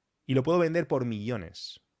y lo puedo vender por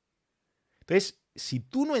millones. Entonces, si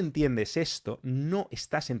tú no entiendes esto, no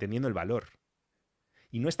estás entendiendo el valor.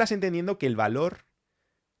 Y no estás entendiendo que el valor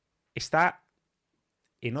está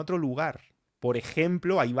en otro lugar. Por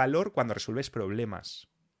ejemplo, hay valor cuando resuelves problemas.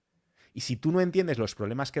 Y si tú no entiendes los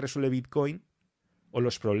problemas que resuelve Bitcoin o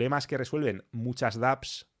los problemas que resuelven muchas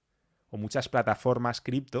dApps o muchas plataformas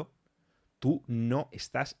cripto, tú no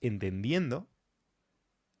estás entendiendo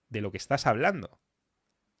de lo que estás hablando.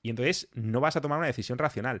 Y entonces no vas a tomar una decisión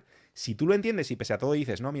racional. Si tú lo entiendes y pese a todo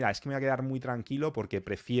dices, no, mira, es que me voy a quedar muy tranquilo porque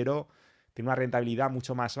prefiero tener una rentabilidad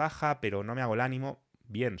mucho más baja, pero no me hago el ánimo,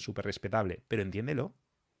 bien, súper respetable. Pero entiéndelo.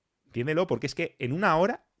 Entiéndelo porque es que en una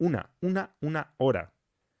hora, una hora.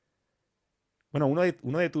 Bueno,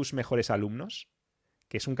 uno de tus mejores alumnos,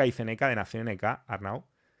 que es un caiceneca de Nación NK, Arnau.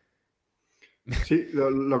 Sí,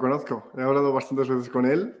 lo conozco. He hablado bastantes veces con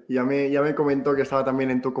él y ya me comentó que estaba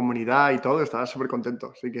también en tu comunidad y todo. Estaba súper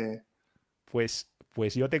contento. Así que... Pues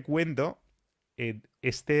yo te cuento,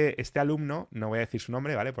 este alumno, no voy a decir su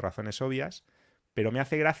nombre, ¿vale? Por razones obvias, pero me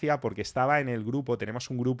hace gracia porque estaba en el grupo, tenemos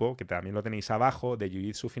un grupo, que también lo tenéis abajo, de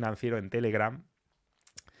Jiu-Jitsu Financiero en Telegram,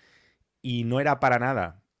 y no era para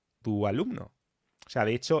nada tu alumno. O sea,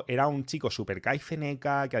 de hecho, era un chico súper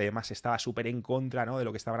caifeneca, que además estaba súper en contra, ¿no?, de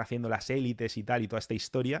lo que estaban haciendo las élites y tal, y toda esta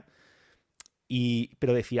historia.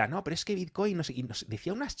 Pero decía, no, pero es que Bitcoin, no sé, y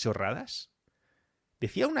decía unas chorradas.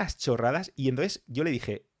 Decía unas chorradas y entonces yo le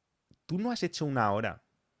dije, tú no has hecho una hora,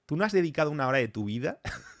 tú no has dedicado una hora de tu vida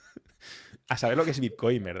a saber lo que es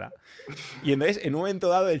Bitcoin, ¿verdad? Y entonces, en un momento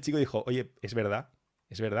dado, el chico dijo, oye, es verdad,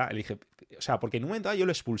 es verdad. Le dije, o sea, porque en un momento dado yo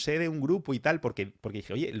lo expulsé de un grupo y tal, porque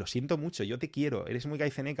dije, oye, lo siento mucho, yo te quiero, eres muy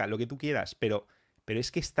caiceneca, lo que tú quieras, pero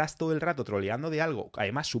es que estás todo el rato troleando de algo,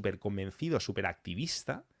 además súper convencido, súper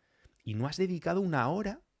activista, y no has dedicado una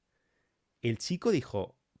hora. El chico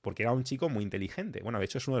dijo, porque era un chico muy inteligente, bueno, de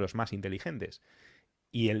hecho es uno de los más inteligentes,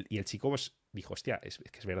 y el chico pues dijo, hostia, es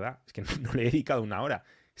que es verdad, es que no le he dedicado una hora.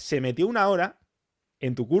 Se metió una hora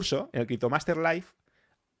en tu curso, en el Cryptomaster Life,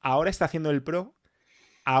 ahora está haciendo el pro,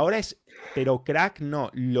 ahora es, pero crack no,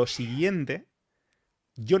 lo siguiente,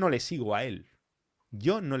 yo no le sigo a él,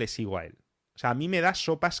 yo no le sigo a él. O sea, a mí me da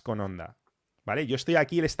sopas con onda, ¿vale? Yo estoy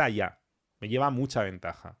aquí, él está allá, me lleva mucha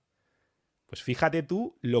ventaja. Pues fíjate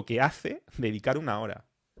tú lo que hace dedicar una hora.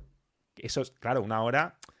 Eso es, claro, una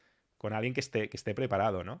hora con alguien que esté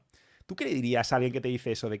preparado, ¿no? ¿Tú qué le dirías a alguien que te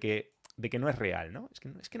dice eso de que no es real, ¿no? Es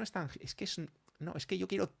que no es tan... Es que es... No, es que yo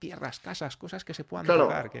quiero tierras, casas, cosas que se puedan Claro,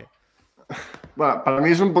 tocar. Que... bueno, para mí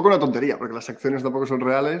es un poco una tontería, porque las acciones tampoco son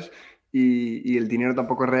reales y el dinero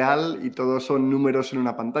tampoco es real y todos son números en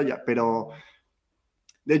una pantalla, pero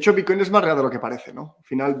de hecho Bitcoin es más real de lo que parece, ¿no? Al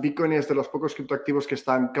final Bitcoin es de los pocos criptoactivos que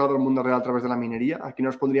está anclado al mundo real a través de la minería. Aquí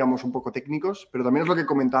nos pondríamos un poco técnicos, pero también es lo que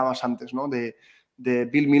comentabas antes, ¿no? De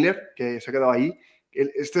Bill Miller, que se ha quedado ahí.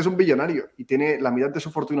 Este es un billonario y tiene la mitad de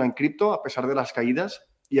su fortuna en cripto a pesar de las caídas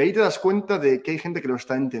y ahí te das cuenta de que hay gente que lo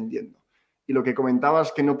está entendiendo. Y lo que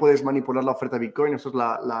comentabas, que no puedes manipular la oferta de Bitcoin, esto es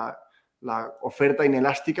la oferta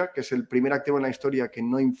inelástica, que es el primer activo en la historia que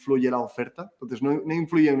no influye la oferta. Entonces, no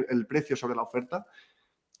influye el precio sobre la oferta.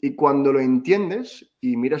 Y cuando lo entiendes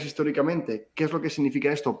y miras históricamente qué es lo que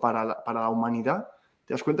significa esto para la humanidad,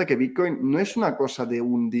 te das cuenta que Bitcoin no es una cosa de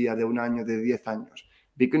un día, de un año, de 10 años.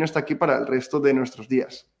 Bitcoin está aquí para el resto de nuestros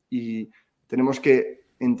días. Y tenemos que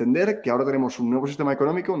entender que ahora tenemos un nuevo sistema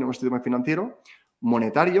económico, un nuevo sistema financiero,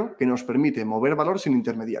 monetario, que nos permite mover valor sin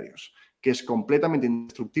intermediarios, que es completamente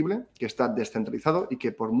indestructible, que está descentralizado y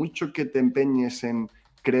que por mucho que te empeñes en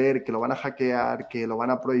creer que lo van a hackear, que lo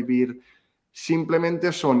van a prohibir,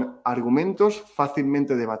 simplemente son argumentos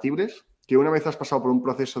fácilmente debatibles que una vez has pasado por un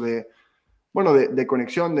proceso de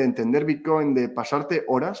conexión, de entender Bitcoin, de pasarte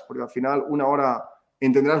horas, porque al final una hora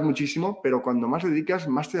entenderás muchísimo, pero cuando más dedicas,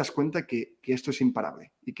 más te das cuenta que esto es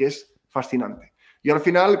imparable y que es fascinante. Yo al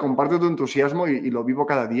final comparto tu entusiasmo y lo vivo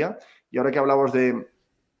cada día. Y ahora que hablamos de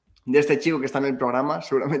este chico que está en el programa,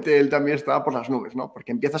 seguramente él también está por las nubes, ¿no?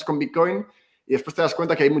 Porque empiezas con Bitcoin y después te das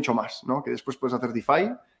cuenta que hay mucho más, ¿no? Que después puedes hacer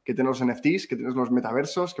DeFi, que tienes los NFTs, que tienes los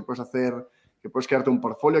metaversos, que puedes crearte un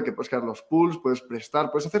portfolio, que puedes crear los pools, puedes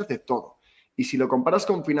prestar, puedes hacerte todo. Y si lo comparas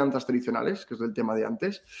con finanzas tradicionales, que es el tema de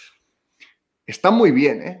antes, está muy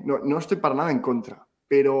bien, ¿eh? No estoy para nada en contra,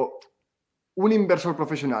 pero un inversor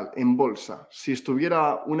profesional en bolsa, si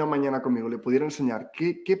estuviera una mañana conmigo, le pudiera enseñar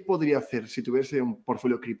qué podría hacer si tuviese un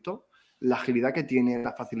portfolio cripto, la agilidad que tiene,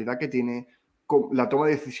 la facilidad que tiene, la toma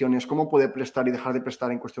de decisiones, cómo puede prestar y dejar de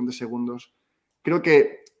prestar en cuestión de segundos, creo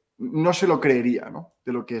que no se lo creería, ¿no?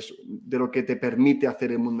 De lo que te permite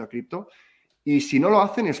hacer el mundo cripto. Y si no lo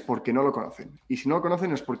hacen es porque no lo conocen. Y si no lo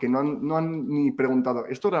conocen es porque no han ni preguntado,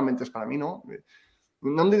 ¿esto realmente es para mí, no?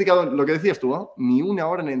 No han dedicado, lo que decías tú, ¿no? Ni una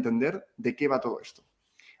hora en entender de qué va todo esto.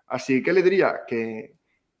 Así que le diría que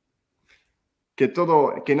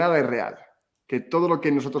nada es real, que todo lo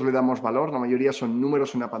que nosotros le damos valor, la mayoría son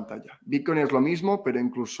números en una pantalla. Bitcoin es lo mismo, pero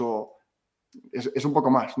incluso es un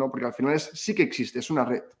poco más, ¿no? Porque al final sí que existe, es una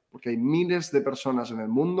red, porque hay miles de personas en el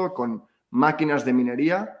mundo con máquinas de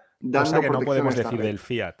minería Cosa dando que no protección a podemos esta decir red. del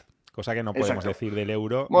fiat, cosa que no podemos Exacto. decir del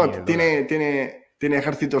euro ni Bueno, del dólar. tiene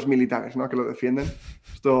ejércitos militares, ¿no? Que lo defienden.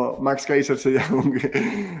 Esto, Max Kaiser sería algo que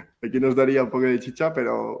aquí nos daría un poco de chicha,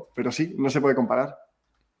 pero sí, no se puede comparar.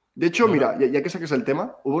 De hecho, No, no. mira, ya que saques el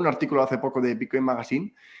tema, hubo un artículo hace poco de Bitcoin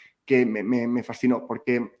Magazine que me fascinó,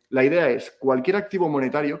 porque la idea es cualquier activo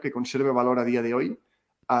monetario que conserve valor a día de hoy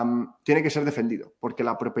tiene que ser defendido, porque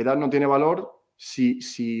la propiedad no tiene valor si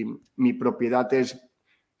mi propiedad es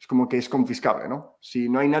como que es confiscable, ¿no? Si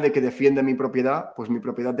no hay nadie que defienda mi propiedad, pues mi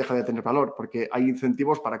propiedad deja de tener valor, porque hay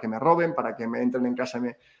incentivos para que me roben, para que me entren en casa.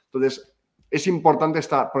 Entonces, es importante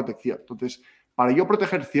esta protección. Entonces, para yo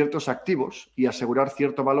proteger ciertos activos y asegurar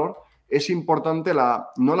cierto valor, es importante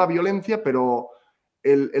no la violencia, pero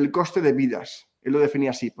el coste de vidas. Él lo definía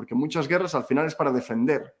así, porque muchas guerras al final es para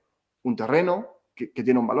defender un terreno que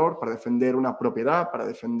tiene un valor, para defender una propiedad, para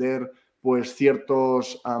defender pues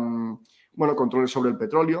ciertos controles sobre el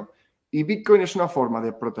petróleo. Y Bitcoin es una forma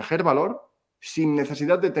de proteger valor sin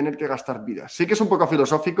necesidad de tener que gastar vidas. Sí que es un poco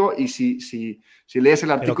filosófico y si lees el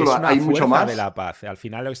Pero que artículo es una hay mucho fuerza más. de la paz. Al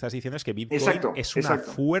final lo que estás diciendo es que Bitcoin Exacto, es una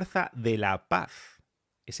exacto. fuerza de la paz.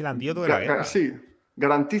 Es el antídoto de la guerra. Sí,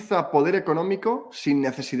 garantiza poder económico sin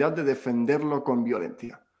necesidad de defenderlo con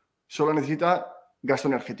violencia. Solo necesita gasto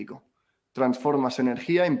energético. Transformas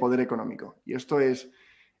energía en poder económico. Y esto es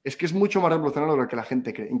que es mucho más revolucionario de lo que la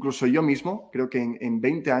gente cree. Incluso yo mismo creo que en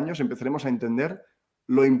 20 años empezaremos a entender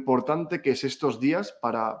lo importante que es estos días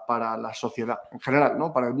para la sociedad en general,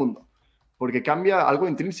 ¿no? Para el mundo. Porque cambia algo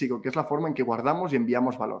intrínseco, que es la forma en que guardamos y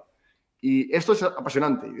enviamos valor. Y esto es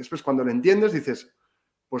apasionante. Y después cuando lo entiendes dices,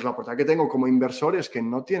 pues la oportunidad que tengo como inversor es que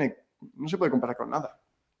no se puede comparar con nada.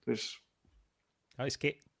 Entonces, Claro, es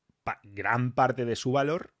que gran parte de su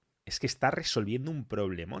valor es que está resolviendo un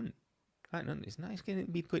problemón. Ah, no, es que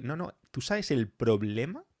Bitcoin. No. ¿Tú sabes el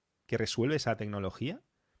problema que resuelve esa tecnología?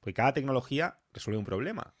 Porque cada tecnología resuelve un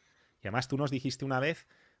problema. Y además tú nos dijiste una vez,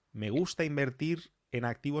 me gusta invertir en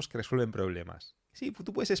activos que resuelven problemas. Sí,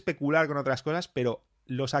 tú puedes especular con otras cosas, pero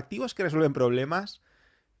los activos que resuelven problemas,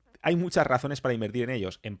 hay muchas razones para invertir en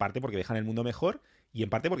ellos. En parte porque dejan el mundo mejor y en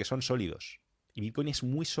parte porque son sólidos. Y Bitcoin es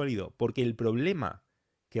muy sólido porque el problema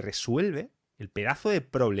que resuelve, el pedazo de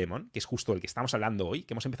problemón, que es justo el que estamos hablando hoy,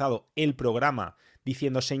 que hemos empezado el programa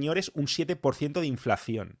diciendo, señores, un 7% de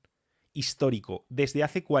inflación histórico desde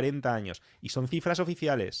hace 40 años. Y son cifras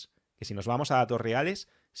oficiales, que si nos vamos a datos reales,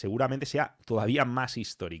 seguramente sea todavía más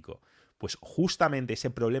histórico. Pues justamente ese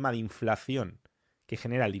problema de inflación que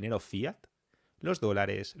genera el dinero fiat, los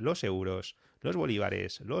dólares, los euros, los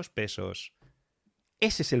bolívares, los pesos,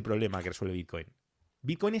 ese es el problema que resuelve Bitcoin.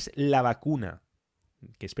 Bitcoin es la vacuna,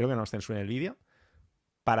 que espero que no nos censuren el vídeo,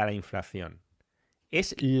 para la inflación.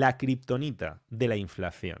 Es la kriptonita de la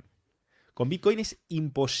inflación. Con Bitcoin es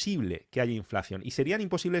imposible que haya inflación y serían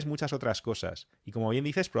imposibles muchas otras cosas. Y como bien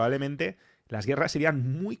dices, probablemente las guerras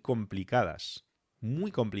serían muy complicadas.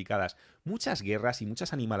 Muy complicadas. Muchas guerras y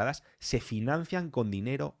muchas animaladas se financian con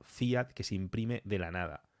dinero fiat que se imprime de la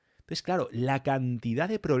nada. Entonces, claro, la cantidad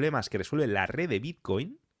de problemas que resuelve la red de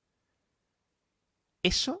Bitcoin,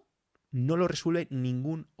 eso no lo resuelve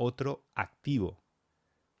ningún otro activo.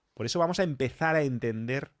 Por eso vamos a empezar a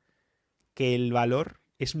entender que el valor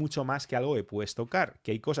es mucho más que algo que puedes tocar,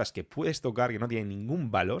 que hay cosas que puedes tocar que no tienen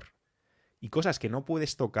ningún valor y cosas que no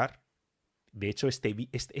puedes tocar. De hecho,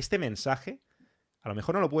 este mensaje a lo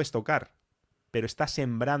mejor no lo puedes tocar, pero está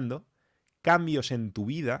sembrando cambios en tu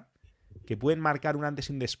vida que pueden marcar un antes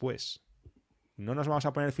y un después. No nos vamos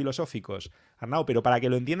a poner filosóficos, Arnau, pero para que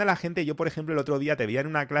lo entienda la gente, yo, por ejemplo, el otro día te veía en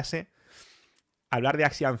una clase hablar de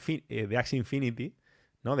Axie Infinity,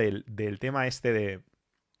 ¿no? Del tema este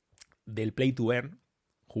del play to earn,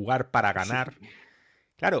 jugar para sí. ganar.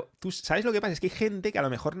 Claro, tú sabes lo que pasa, es que hay gente que a lo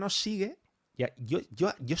mejor nos sigue.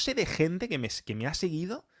 Yo sé de gente que me ha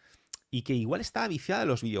seguido y que igual estaba viciada a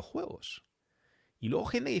los videojuegos. Y luego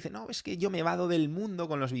gente que dice, no, es que yo me vado del mundo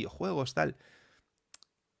con los videojuegos, tal.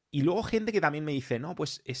 Y luego gente que también me dice, no,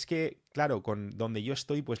 pues es que, claro, con donde yo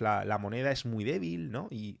estoy, pues la moneda es muy débil, ¿no?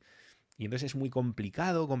 Y entonces es muy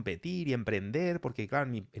complicado competir y emprender, porque,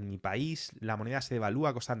 claro, en mi país la moneda se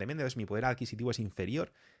devalúa constantemente, entonces mi poder adquisitivo es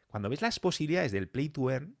inferior. Cuando ves las posibilidades del play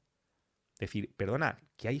to earn, decir, perdona,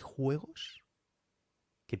 que hay juegos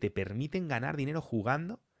que te permiten ganar dinero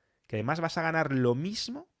jugando, que además vas a ganar lo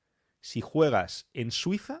mismo si juegas en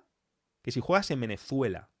Suiza que si juegas en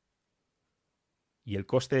Venezuela. Y el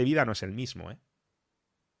coste de vida no es el mismo, ¿eh?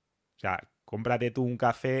 O sea, cómprate tú un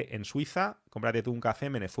café en Suiza, cómprate tú un café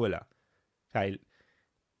en Venezuela. O sea,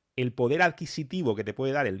 el poder adquisitivo que te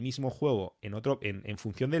puede dar el mismo juego en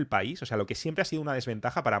función del país, o sea, lo que siempre ha sido una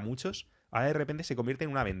desventaja para muchos, ahora de repente se convierte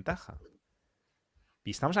en una ventaja.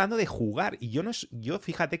 Y estamos hablando de jugar. Y yo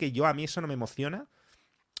fíjate que a mí eso no me emociona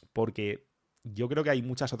porque yo creo que hay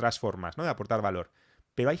muchas otras formas, ¿no?, de aportar valor.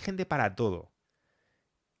 Pero hay gente para todo.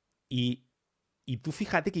 Y tú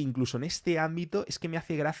fíjate que incluso en este ámbito es que me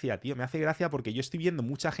hace gracia, tío. Me hace gracia porque yo estoy viendo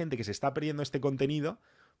mucha gente que se está perdiendo este contenido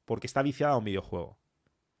porque está viciada a un videojuego.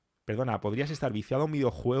 Perdona, podrías estar viciado a un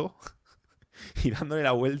videojuego y dándole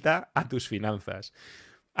la vuelta a tus finanzas.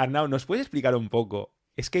 Arnau, ¿nos puedes explicar un poco?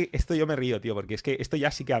 Es que esto yo me río, tío, porque es que esto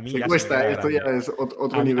ya sí que a mí Se ya se me cuesta, queda esto ya grande. es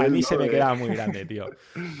otro A nivel, mí se ¿no? me queda muy grande, tío.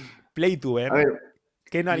 Play to A earn. ver,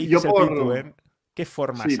 ¿Qué narices yo el play to earn? ¿Qué sí,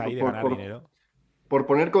 formas hay de ganar dinero? por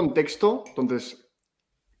poner contexto, entonces,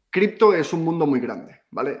 cripto es un mundo muy grande,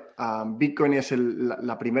 ¿vale? Bitcoin es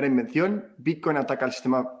la primera invención. Bitcoin ataca el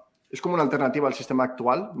sistema, es como una alternativa al sistema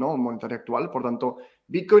actual, ¿no? Monetario actual. Por tanto,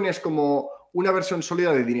 Bitcoin es como una versión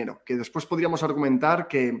sólida de dinero, que después podríamos argumentar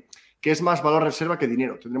que es más valor reserva que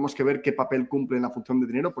dinero. Tendremos que ver qué papel cumple en la función de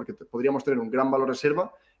dinero, porque podríamos tener un gran valor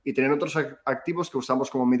reserva y tener otros activos que usamos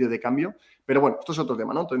como medio de cambio. Pero bueno, esto es otro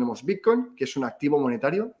tema, ¿no? Tenemos Bitcoin, que es un activo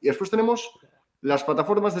monetario, y después tenemos las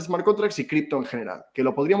plataformas de smart contracts y cripto en general, que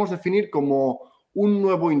lo podríamos definir como un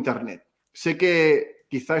nuevo Internet. Sé que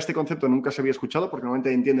quizá este concepto nunca se había escuchado, porque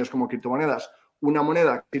normalmente entiendes como criptomonedas una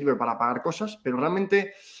moneda que sirve para pagar cosas, pero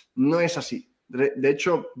realmente no es así. De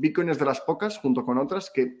hecho, Bitcoin es de las pocas, junto con otras,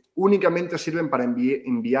 que únicamente sirven para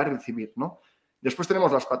enviar y recibir, ¿no? Después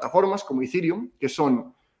tenemos las plataformas como Ethereum, que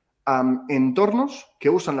son entornos que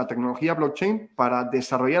usan la tecnología blockchain para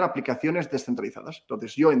desarrollar aplicaciones descentralizadas.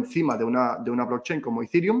 Entonces, yo encima de una blockchain como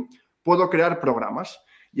Ethereum puedo crear programas.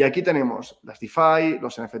 Y aquí tenemos las DeFi,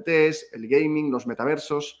 los NFTs, el gaming, los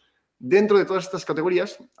metaversos. Dentro de todas estas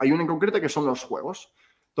categorías hay una en concreta que son los juegos.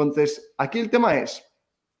 Entonces, aquí el tema es,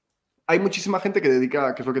 hay muchísima gente que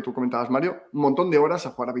dedica, que es lo que tú comentabas, Mario, un montón de horas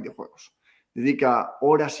a jugar a videojuegos. Dedica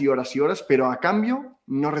horas y horas y horas, pero a cambio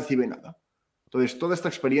no recibe nada. Entonces, toda esta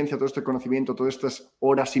experiencia, todo este conocimiento, todas estas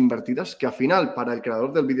horas invertidas, que al final para el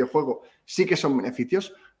creador del videojuego sí que son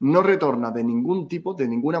beneficios, no retorna de ningún tipo, de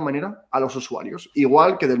ninguna manera a los usuarios.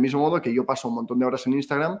 Igual que del mismo modo que yo paso un montón de horas en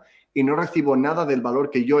Instagram y no recibo nada del valor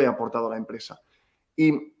que yo he aportado a la empresa.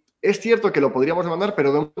 Y es cierto que lo podríamos demandar,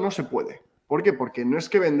 pero no se puede. ¿Por qué? Porque no es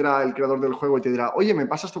que vendrá el creador del juego y te dirá, oye, ¿me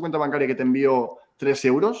pasas tu cuenta bancaria que te envío 3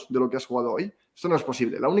 euros de lo que has jugado hoy? Esto no es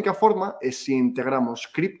posible. La única forma es si integramos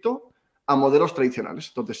cripto a modelos tradicionales.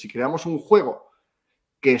 Entonces, si creamos un juego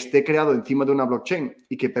que esté creado encima de una blockchain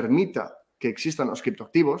y que permita que existan los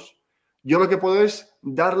criptoactivos, yo lo que puedo es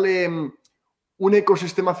darle un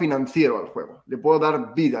ecosistema financiero al juego. Le puedo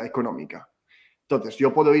dar vida económica. Entonces,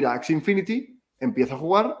 yo puedo ir a Axie Infinity, empiezo a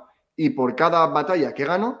jugar y por cada batalla que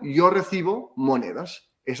gano, yo recibo monedas.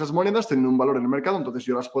 Esas monedas tienen un valor en el mercado, entonces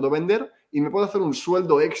yo las puedo vender y me puedo hacer un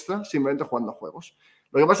sueldo extra simplemente jugando a juegos.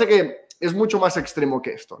 Lo que pasa es que es mucho más extremo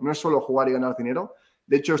que esto. No es solo jugar y ganar dinero.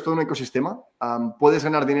 De hecho, es todo un ecosistema. Puedes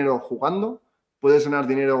ganar dinero jugando, puedes ganar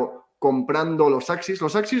dinero comprando los Axis.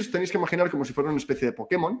 Los Axis tenéis que imaginar como si fueran una especie de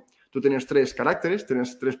Pokémon. Tú tienes 3 caracteres,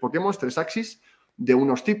 tienes 3 Pokémon, 3 Axis de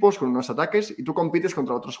unos tipos con unos ataques y tú compites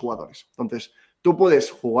contra otros jugadores. Entonces, tú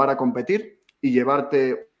puedes jugar a competir y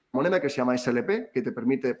llevarte moneda que se llama SLP, que te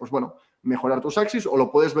permite, pues bueno, mejorar tus Axis, o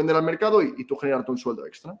lo puedes vender al mercado y tú generarte un sueldo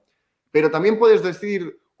extra. Pero también puedes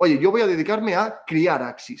decir, oye, yo voy a dedicarme a criar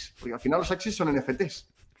Axis, porque al final los Axis son NFTs.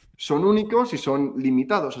 Son únicos y son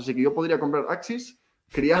limitados, así que yo podría comprar Axis,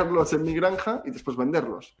 criarlos en mi granja y después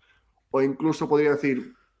venderlos. O incluso podría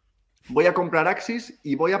decir, voy a comprar Axis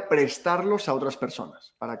y voy a prestarlos a otras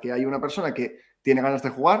personas, para que haya una persona que tiene ganas de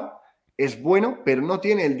jugar, es bueno, pero no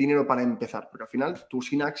tiene el dinero para empezar, porque al final tú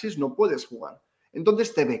sin Axis no puedes jugar.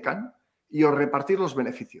 Entonces te becan y os repartir los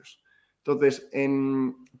beneficios. Entonces,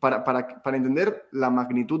 para entender la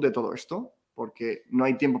magnitud de todo esto, porque no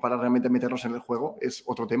hay tiempo para realmente meternos en el juego, es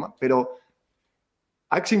otro tema, pero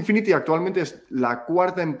Axie Infinity actualmente es la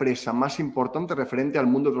 4ª empresa más importante referente al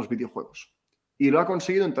mundo de los videojuegos. Y lo ha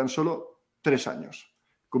conseguido en tan solo 3 años,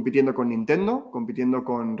 compitiendo con Nintendo, compitiendo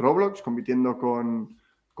con Roblox, compitiendo con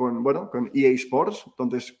EA Sports.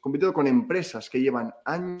 Entonces, compitiendo con empresas que llevan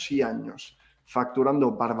años y años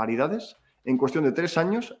facturando barbaridades. En cuestión de 3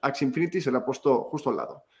 años, Axie Infinity se le ha puesto justo al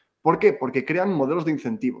lado. ¿Por qué? Porque crean modelos de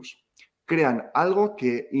incentivos. Crean algo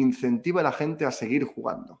que incentiva a la gente a seguir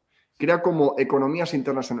jugando. Crea como economías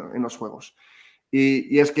internas en los juegos.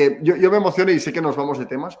 Y es que yo me emociono y sé que nos vamos de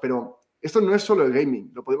temas, pero esto no es solo el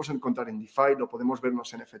gaming. Lo podemos encontrar en DeFi, lo podemos ver en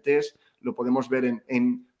los NFTs, lo podemos ver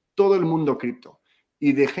en todo el mundo cripto.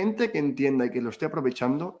 Y de gente que entienda y que lo esté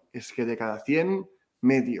aprovechando, es que de cada 100,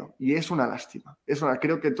 medio. Y es una lástima.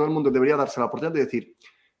 Creo que todo el mundo debería darse la oportunidad de decir,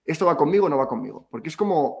 ¿esto va conmigo o no va conmigo? Porque es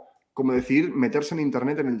como decir meterse en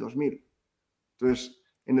Internet en el 2000. Entonces,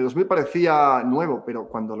 en el 2000 parecía nuevo, pero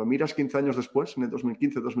cuando lo miras 15 años después, en el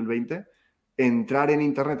 2015-2020, entrar en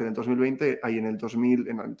Internet en el 2020, en el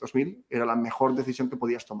 2000 era la mejor decisión que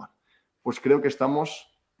podías tomar. Pues creo que estamos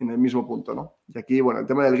en el mismo punto, ¿no? Y aquí, bueno, el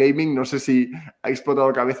tema del gaming, no sé si ha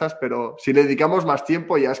explotado cabezas, pero si le dedicamos más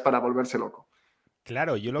tiempo ya es para volverse loco.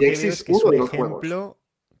 Claro, yo lo Y que veo es Exis que es uno un de los juegos. ejemplo,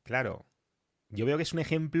 claro, yo veo que es un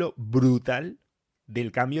ejemplo brutal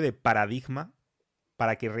del cambio de paradigma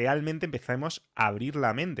para que realmente empecemos a abrir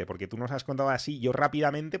la mente, porque tú nos has contado así, yo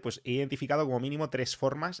rápidamente pues he identificado como mínimo 3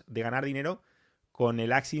 formas de ganar dinero con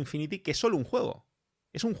el Axie Infinity, que es solo un juego.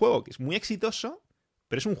 Es un juego que es muy exitoso,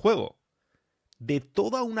 pero es un juego de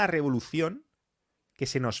toda una revolución que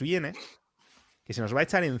se nos viene, que se nos va a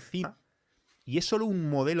echar encima, y es solo un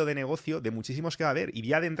modelo de negocio de muchísimos que va a haber. Y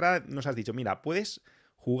ya de entrada nos has dicho, mira, puedes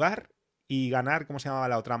jugar y ganar, ¿cómo se llamaba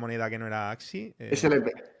la otra moneda que no era Axie? SLP.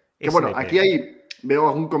 Que bueno, SLP. aquí hay veo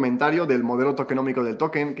algún comentario del modelo tokenómico del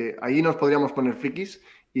token, que ahí nos podríamos poner frikis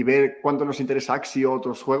y ver cuánto nos interesa Axie o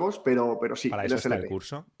otros juegos, pero sí, Para el eso está el SLP.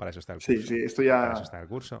 curso, para eso está el Sí, curso, sí, esto para eso ya... está el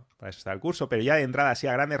curso, para eso está el curso, pero ya de entrada así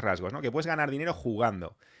a grandes rasgos, ¿no? Que puedes ganar dinero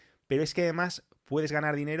jugando, pero es que además puedes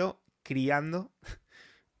ganar dinero criando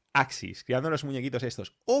Axis, criando los muñequitos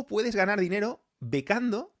estos, o puedes ganar dinero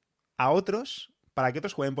becando a otros para que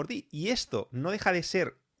otros jueguen por ti. Y esto no deja de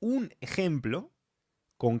ser un ejemplo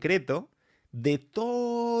concreto de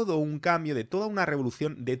todo un cambio, de toda una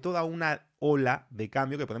revolución, de toda una ola de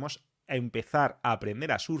cambio que podemos empezar a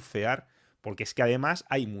aprender a surfear, porque es que además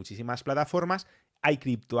hay muchísimas plataformas, hay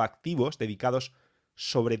criptoactivos dedicados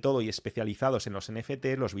sobre todo y especializados en los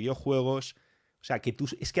NFT, los videojuegos. O sea, que tú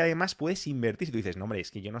es que además puedes invertir. Si tú dices, no, hombre, es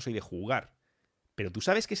que yo no soy de jugar, pero tú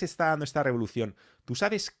sabes que se está dando esta revolución, tú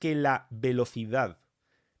sabes que la velocidad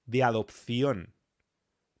de adopción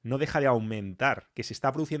no deja de aumentar, que se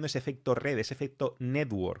está produciendo ese efecto red, ese efecto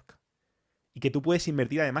network, y que tú puedes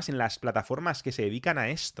invertir además en las plataformas que se dedican a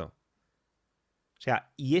esto. O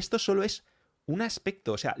sea, y esto solo es un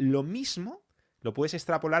aspecto, o sea, lo mismo lo puedes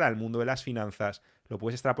extrapolar al mundo de las finanzas, lo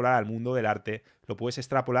puedes extrapolar al mundo del arte, lo puedes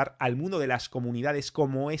extrapolar al mundo de las comunidades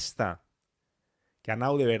como esta. Que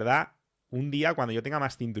Arnau, de verdad, un día cuando yo tenga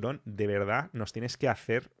más cinturón, de verdad nos tienes que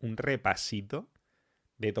hacer un repasito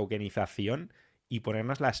de tokenización y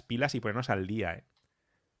ponernos las pilas y ponernos al día, ¿eh?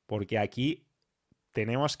 Porque aquí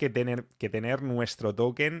tenemos que tener nuestro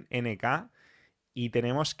token NK y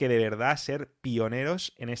tenemos que de verdad ser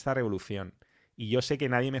pioneros en esta revolución. Y yo sé que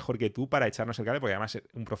nadie mejor que tú para echarnos el cable, porque además es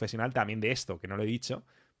un profesional también de esto, que no lo he dicho,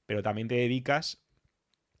 pero también te dedicas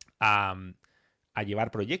a, a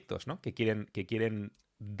llevar proyectos, ¿no? Que quieren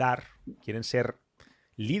dar, quieren ser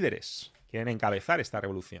líderes, quieren encabezar esta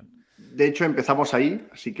revolución. De hecho, empezamos ahí,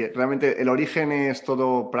 así que realmente el origen es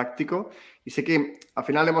todo práctico y sé que al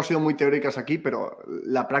final hemos sido muy teóricas aquí, pero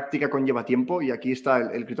la práctica conlleva tiempo y aquí está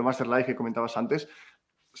el Cryptomaster Live que comentabas antes.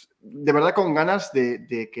 De verdad con ganas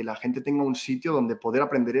de que la gente tenga un sitio donde poder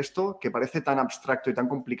aprender esto que parece tan abstracto y tan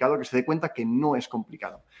complicado que se dé cuenta que no es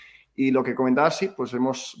complicado. Y lo que comentabas, sí, pues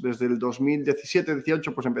hemos desde el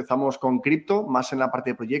 2017-18 pues empezamos con cripto, más en la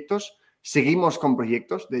parte de proyectos, seguimos con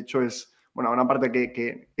proyectos, de hecho es, bueno, una parte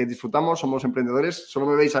que disfrutamos, somos emprendedores, solo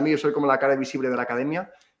me veis a mí, yo soy como la cara visible de la academia,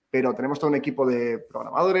 pero tenemos todo un equipo de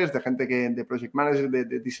programadores, de gente de project managers,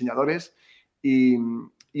 de diseñadores y,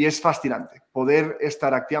 y es fascinante. Poder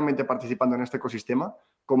estar activamente participando en este ecosistema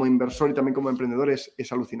como inversor y también como emprendedor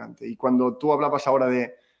es alucinante. Y cuando tú hablabas ahora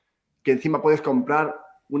de que encima puedes comprar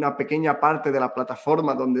una pequeña parte de la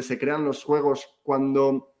plataforma donde se crean los juegos,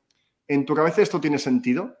 cuando en tu cabeza esto tiene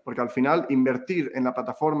sentido, porque al final invertir en la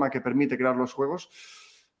plataforma que permite crear los juegos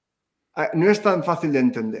no es tan fácil de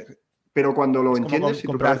entender. Pero cuando lo Es como entiendes y tu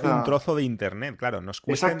comprarte un cabeza... trozo de internet, claro, nos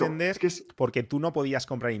cuesta Exacto, es entender que porque tú no podías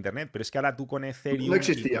comprar internet, pero es que ahora tú con no Ethereum y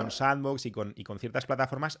existía. con Sandbox y con ciertas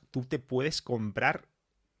plataformas, tú te puedes comprar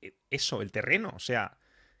eso, el terreno, o sea,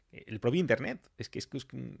 el propio internet.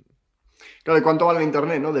 Claro, ¿y cuánto vale el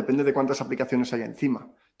Internet? ¿No? Depende de cuántas aplicaciones hay encima.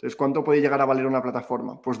 Entonces, ¿cuánto puede llegar a valer una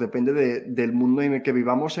plataforma? Pues depende del mundo en el que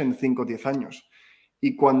vivamos en 5 o 10 años.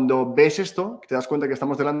 Y cuando ves esto, te das cuenta que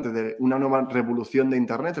estamos delante de una nueva revolución de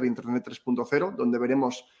Internet, el Internet 3.0, donde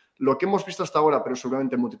veremos lo que hemos visto hasta ahora, pero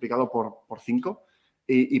seguramente multiplicado por 5,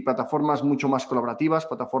 y plataformas mucho más colaborativas,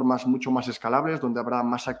 plataformas mucho más escalables, donde habrá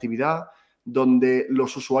más actividad, donde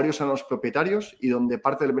los usuarios serán los propietarios y donde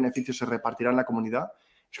parte del beneficio se repartirá en la comunidad.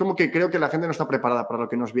 Es como que creo que la gente no está preparada para lo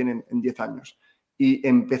que nos viene en 10 años. Y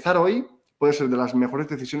empezar hoy puede ser de las mejores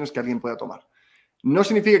decisiones que alguien pueda tomar. No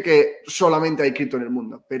significa que solamente hay cripto en el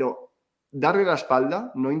mundo, pero darle la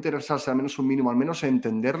espalda, no interesarse al menos un mínimo, al menos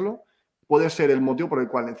entenderlo, puede ser el motivo por el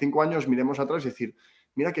cual en 5 años miremos atrás y decir,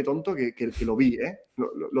 mira qué tonto que lo vi, ¿eh?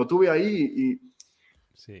 Lo tuve ahí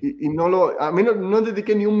Sí. y al menos no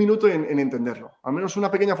dediqué ni un minuto en entenderlo. Al menos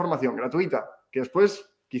una pequeña formación gratuita, que después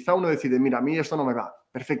quizá uno decide, mira, a mí esto no me va,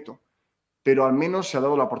 perfecto, pero al menos se ha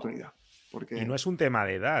dado la oportunidad. Y no Porque, es un tema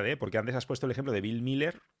de edad, ¿eh? Porque antes has puesto el ejemplo de Bill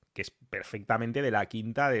Miller, que es perfectamente de la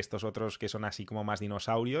quinta de estos otros que son así como más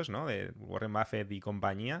dinosaurios, ¿no? De Warren Buffett y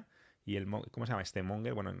compañía. Y ¿cómo se llama este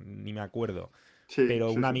Monger? Bueno, ni me acuerdo. sí, Pero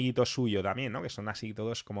sí, un sí. amiguito suyo también, ¿no? Que son así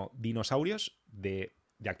todos como dinosaurios de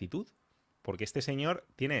actitud. Porque este señor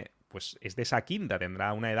tiene, pues es de esa quinta,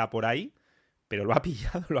 tendrá una edad por ahí, pero lo ha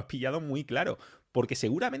pillado muy claro. Porque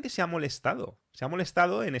seguramente se ha molestado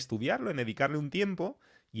en estudiarlo, en dedicarle un tiempo,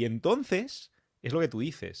 y entonces, es lo que tú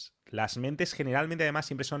dices, las mentes generalmente además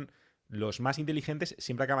siempre son los más inteligentes,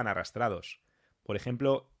 siempre acaban arrastrados. Por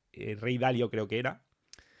ejemplo, Rey Dalio creo que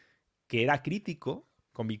era crítico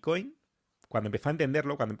con Bitcoin, cuando empezó a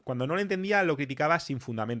entenderlo, cuando no lo entendía lo criticaba sin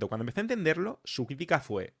fundamento. Cuando empezó a entenderlo, su crítica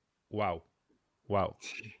fue, wow, wow,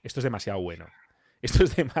 esto es demasiado bueno. Esto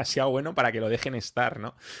es demasiado bueno para que lo dejen estar,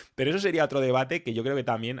 ¿no? Pero eso sería otro debate que yo creo que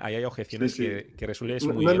también ahí hay Sí, objeciones sí. que resuelves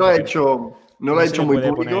No, muy no bien lo ha porque hecho, no lo no ha se hecho le muy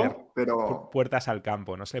puede poner público, pero puertas al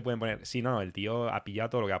campo, no se le pueden poner... Sí, no, el tío ha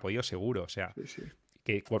pillado todo lo que ha podido seguro, o sea, sí, sí.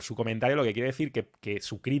 que por su comentario lo que quiere decir que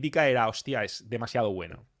su crítica era, hostia, es demasiado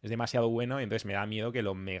bueno, y entonces me da miedo que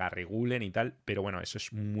lo mega regulen y tal, pero bueno, eso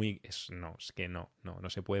es muy... no, es que no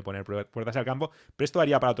se puede poner puertas al campo, pero esto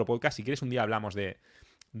haría para otro podcast, si quieres un día hablamos de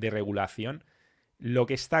regulación. Lo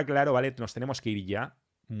que está claro, ¿vale? Nos tenemos que ir ya.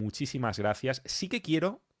 Muchísimas gracias. Sí que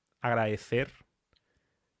quiero agradecer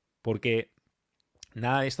porque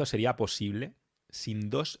nada de esto sería posible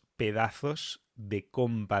sin dos pedazos de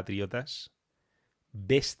compatriotas,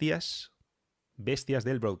 bestias, bestias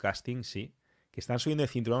del broadcasting, sí, que están subiendo de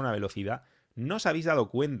cinturón a una velocidad. No os habéis dado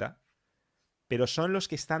cuenta, pero son los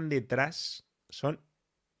que están detrás, son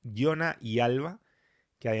Jonah y Alba,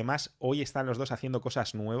 que además hoy están los dos haciendo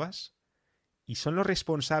cosas nuevas y son los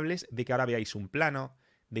responsables de que ahora veáis un plano,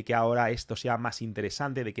 de que ahora esto sea más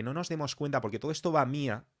interesante, de que no nos demos cuenta, porque todo esto va a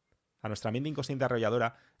mía, a nuestra mente inconsciente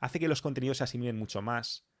arrolladora, hace que los contenidos se asimilen mucho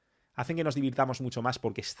más, hacen que nos divirtamos mucho más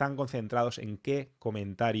porque están concentrados en qué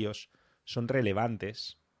comentarios son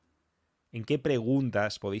relevantes, en qué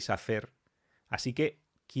preguntas podéis hacer. Así que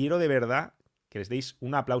quiero de verdad que les deis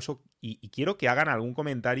un aplauso y quiero que hagan algún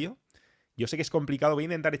comentario. Yo sé que es complicado, voy a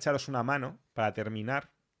intentar echaros una mano para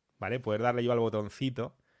terminar, ¿vale? Poder darle yo al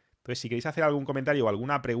botoncito. Entonces, si queréis hacer algún comentario o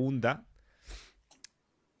alguna pregunta,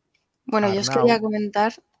 Bueno, yo os quería Arnau,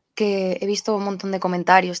 comentar que he visto un montón de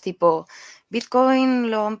comentarios tipo Bitcoin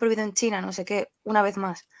lo han prohibido en China, no sé qué, una vez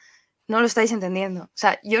más. No lo estáis entendiendo. O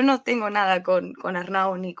sea, yo no tengo nada con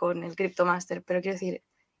Arnau ni con el CryptoMaster, pero quiero decir,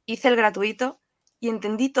 hice el gratuito y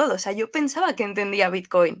entendí todo. O sea, yo pensaba que entendía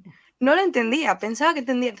Bitcoin. No lo entendía. Pensaba que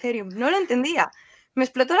entendía Ethereum. No lo entendía. Me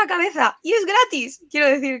explotó la cabeza y es gratis. Quiero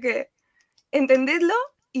decir que entendedlo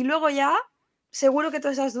y luego ya seguro que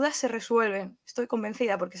todas esas dudas se resuelven. Estoy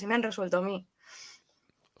convencida porque se me han resuelto a mí.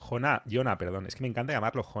 Jonah, perdón. Es que me encanta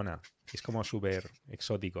llamarlo Jonah. Es como súper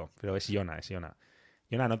exótico, pero es Jonah, es Jonah.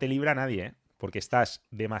 Jonah, no te libra nadie, ¿eh? Porque estás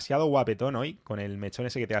demasiado guapetón hoy con el mechón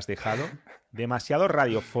ese que te has dejado, demasiado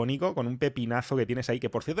radiofónico con un pepinazo que tienes ahí, que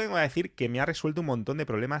por cierto tengo que decir que me ha resuelto un montón de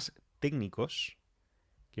problemas técnicos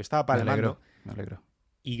que yo estaba palmando. Me alegro.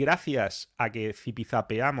 Y gracias a que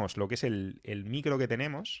zipizapeamos lo que es el micro que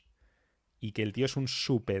tenemos y que el tío es un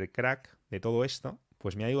super crack de todo esto,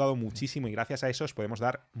 pues me ha ayudado muchísimo y gracias a eso os podemos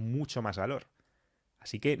dar mucho más valor.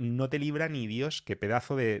 Así que no te libra ni Dios qué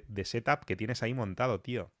pedazo de setup que tienes ahí montado,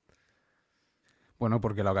 tío. Bueno,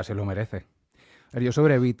 porque la ocasión lo merece. A ver, yo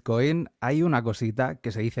sobre Bitcoin hay una cosita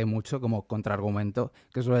que se dice mucho como contraargumento,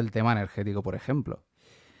 que es sobre el tema energético, por ejemplo.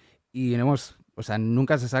 Y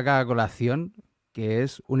nunca se saca a colación que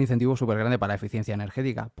es un incentivo súper grande para la eficiencia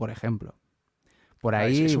energética, por ejemplo. Por Claro,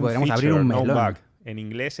 ahí es un podríamos abrir feature, un no un bug. melón. En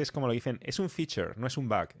inglés es como lo dicen, es un feature, no es un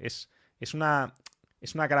bug. Es una.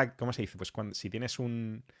 Es una ¿cómo se dice? Pues si tienes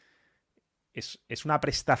un. Es una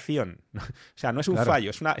prestación. O sea, no es un Claro,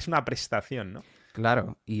 fallo, es una prestación, ¿no?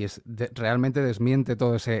 claro. Y realmente desmiente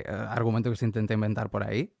todo ese argumento que se intenta inventar por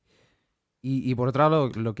ahí. Y por otro lado,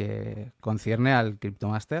 lo que concierne al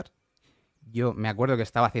CryptoMaster, yo me acuerdo que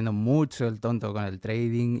estaba haciendo mucho el tonto con el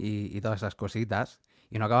trading y todas esas cositas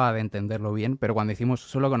y no acababa de entenderlo bien, pero cuando hicimos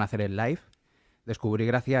solo con hacer el live, descubrí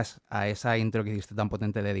gracias a esa intro que hiciste tan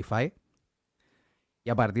potente de DeFi y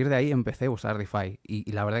a partir de ahí empecé a usar DeFi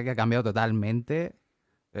y la verdad que ha cambiado totalmente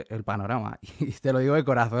el panorama. Y te lo digo de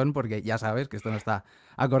corazón porque ya sabes que esto no está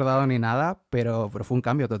acordado ni nada, pero fue un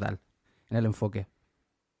cambio total en el enfoque.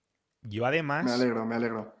 Yo Me además, alegro, me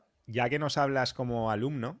alegro. ya que nos hablas como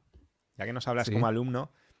alumno, Sí.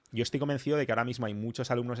 yo estoy convencido de que ahora mismo hay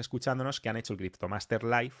muchos alumnos escuchándonos que han hecho el CryptoMaster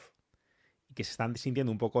Live y que se están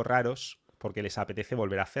sintiendo un poco raros porque les apetece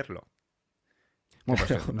volver a hacerlo. Bueno, pues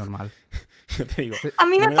Claro, es normal. yo te digo, Sí, ¡A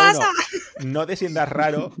mí me número pasa! uno, no te sientas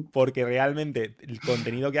raro porque realmente el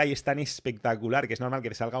contenido que hay es tan espectacular que es normal que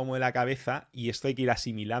te salga humo de la cabeza y esto hay que ir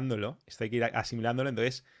asimilándolo,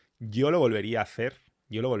 entonces yo lo volvería a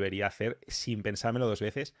hacer sin pensármelo dos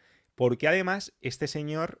veces, porque además este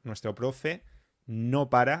señor, nuestro profe, no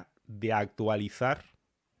para de actualizar,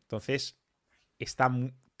 entonces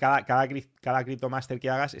cada CryptoMaster que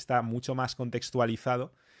hagas está mucho más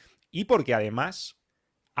contextualizado y porque además,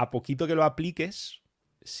 a poquito que lo apliques,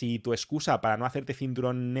 si tu excusa para no hacerte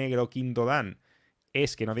cinturón negro quinto dan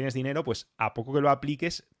es que no tienes dinero, pues a poco que lo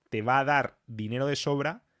apliques te va a dar dinero de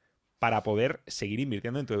sobra para poder seguir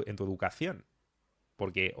invirtiendo en tu educación.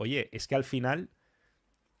 Porque, oye, es que al final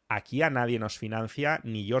aquí a nadie nos financia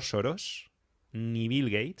ni George Soros, ni Bill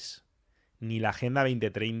Gates, ni la Agenda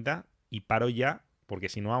 2030, y paro ya, porque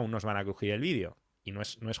si no aún nos van a crujir el vídeo. Y no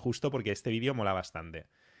es justo porque este vídeo mola bastante.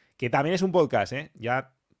 Que también es un podcast, ¿eh?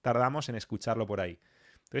 Ya tardamos en escucharlo por ahí.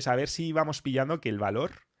 Entonces, a ver si vamos pillando que el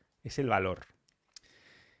valor es el valor.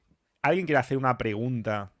 ¿Alguien quiere hacer una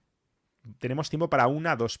pregunta? Tenemos tiempo para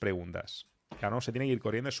 1 o 2 preguntas. Claro, no se tiene que ir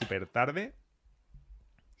corriendo, es súper tarde.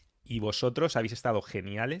 Y vosotros habéis estado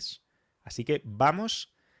geniales. Así que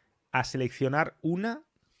vamos a seleccionar 1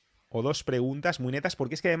 o 2 preguntas muy netas,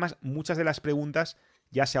 porque es que además muchas de las preguntas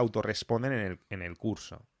ya se autorresponden en el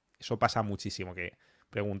curso. Eso pasa muchísimo, que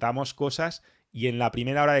preguntamos cosas y en la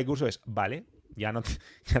primera hora del curso es, vale, ya no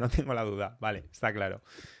tengo la duda, vale, está claro.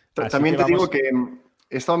 Así También que te digo que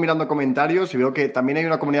he estado mirando comentarios y veo que también hay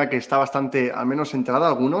una comunidad que está bastante, al menos enterada,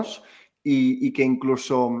 algunos, y que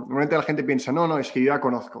incluso normalmente la gente piensa, no, es que yo ya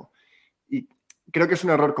conozco. Y creo que es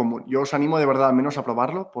un error común. Yo os animo de verdad al menos a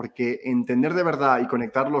probarlo, porque entender de verdad y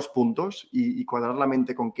conectar los puntos y cuadrar la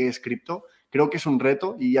mente con qué es cripto, creo que es un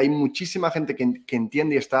reto y hay muchísima gente que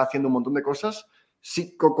entiende y está haciendo un montón de cosas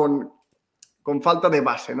sí, con falta de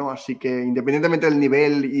base, ¿no? Así que independientemente del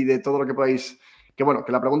nivel y de todo lo que podáis, que bueno,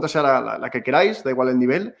 que la pregunta sea la que queráis, da igual el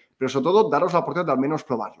nivel, pero sobre todo daros la oportunidad de al menos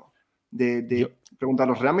probarlo. De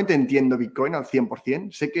preguntaros, ¿realmente entiendo Bitcoin al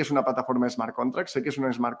 100%? Sé que es una plataforma de smart contracts, sé que es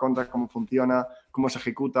una smart contract, cómo funciona, cómo se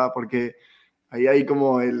ejecuta, porque ahí hay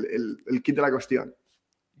como el kit de la cuestión.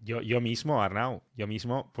 Yo mismo, Arnau,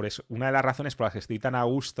 por eso, una de las razones por las que estoy tan a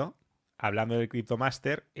gusto hablando del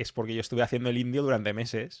CryptoMaster es porque yo estuve haciendo el indio durante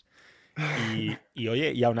meses y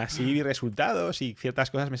oye, y aún así vi resultados y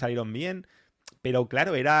ciertas cosas me salieron bien, pero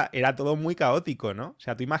claro, era todo muy caótico, ¿no? O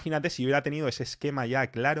sea, tú imagínate si hubiera tenido ese esquema ya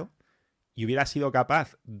claro y hubiera sido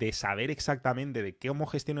capaz de saber exactamente de cómo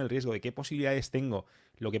gestiono el riesgo, de qué posibilidades tengo.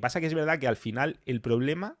 Lo que pasa que es verdad que al final el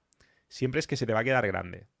problema siempre es que se te va a quedar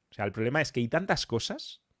grande. O sea, el problema es que hay tantas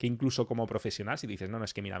cosas que incluso como profesional, si dices, no,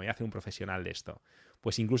 es que mira, me voy a hacer un profesional de esto,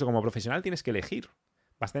 pues incluso como profesional tienes que elegir.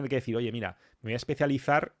 Vas a tener que decir, oye, mira, me voy a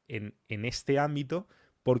especializar en este ámbito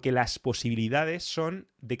porque las posibilidades son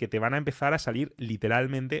de que te van a empezar a salir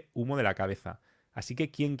literalmente humo de la cabeza. Así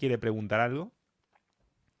que, ¿quién quiere preguntar algo?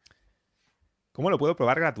 ¿Cómo lo puedo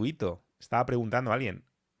probar gratuito? Estaba preguntando a alguien.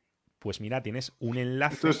 Pues mira, tienes un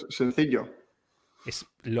enlace. Esto es sencillo.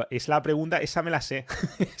 Es la pregunta, esa me la sé.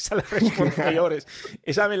 Esa la respondo yo.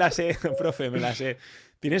 Esa me la sé, profe, me la sé.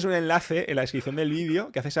 Tienes un enlace en la descripción del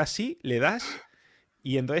vídeo que haces así, le das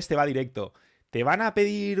y entonces te va directo. ¿Te van a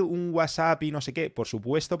pedir un WhatsApp y no sé qué? Por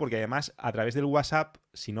supuesto, porque además a través del WhatsApp,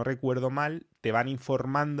 si no recuerdo mal, te van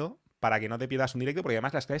informando para que no te pierdas un directo, porque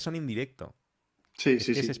además las clases son en directo. Sí.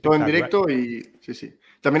 Todo en directo y sí.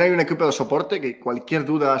 También hay un equipo de soporte que cualquier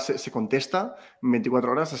duda se contesta en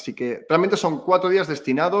 24 horas, así que realmente son 4 días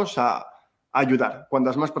destinados a ayudar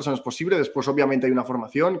cuantas más personas posible. Después obviamente hay una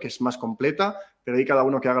formación que es más completa, pero ahí cada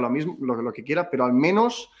uno que haga lo mismo, lo que quiera, pero al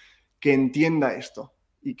menos que entienda esto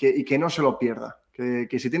y que no se lo pierda.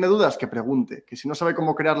 Que si tiene dudas, que pregunte. Que si no sabe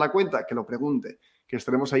cómo crear la cuenta, que lo pregunte. Que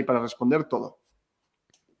estaremos ahí para responder todo.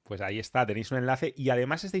 Pues ahí está, tenéis un enlace y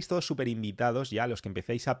además estáis todos súper invitados ya, los que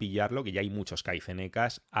empecéis a pillarlo, que ya hay muchos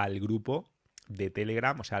caicenecas, al grupo de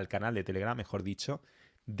Telegram, o sea, al canal de Telegram, mejor dicho,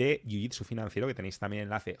 de Jiu-Jitsu Financiero, que tenéis también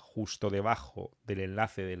enlace justo debajo del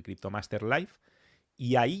enlace del CryptoMaster Live.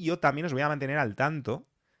 Y ahí yo también os voy a mantener al tanto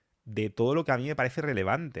de todo lo que a mí me parece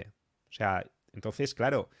relevante. O sea, entonces,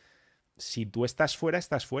 claro, si tú estás fuera,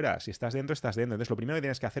 estás fuera. Si estás dentro, estás dentro. Entonces, lo primero que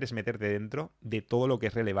tienes que hacer es meterte dentro de todo lo que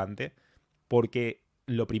es relevante, porque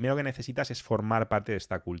lo primero que necesitas es formar parte de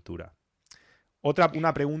esta cultura.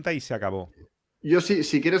 Una pregunta y se acabó. Yo sí,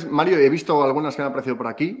 si quieres, Mario, he visto algunas que me han aparecido por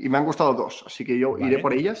aquí y me han gustado 2, así que yo iré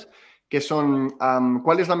por ellas, que son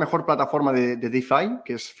 ¿cuál es la mejor plataforma de DeFi,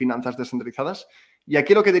 que es finanzas descentralizadas? Y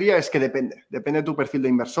aquí lo que diría es que depende de tu perfil de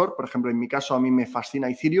inversor. Por ejemplo, en mi caso a mí me fascina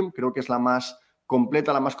Ethereum, creo que es la más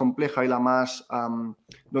completa, la más compleja y la más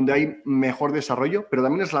donde hay mejor desarrollo, pero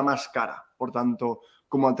también es la más cara. Por tanto,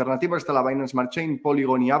 como alternativa está la Binance Smart Chain,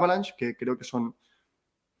 Polygon y Avalanche, que creo que son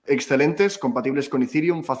excelentes, compatibles con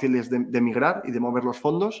Ethereum, fáciles de migrar y de mover los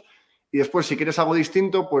fondos. Y después, si quieres algo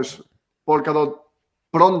distinto, pues Polkadot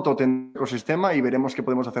pronto tendrá ecosistema y veremos qué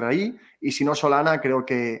podemos hacer ahí. Y si no, Solana creo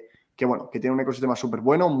que tiene un ecosistema súper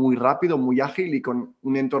bueno, muy rápido, muy ágil y con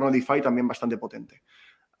un entorno DeFi también bastante potente.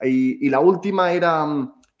 Y la última era,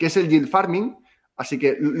 ¿qué es el yield farming? Así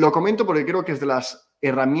que lo comento porque creo que es de las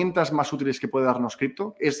herramientas más útiles que puede darnos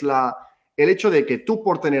cripto. Es el hecho de que tú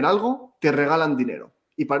por tener algo te regalan dinero.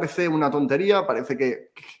 Y parece una tontería, parece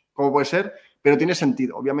que ¿cómo puede ser? Pero tiene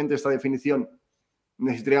sentido. Obviamente esta definición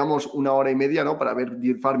necesitaríamos 1 hora y media, ¿no?, para ver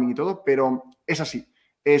yield farming y todo, pero es así.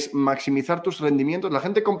 es maximizar tus rendimientos. La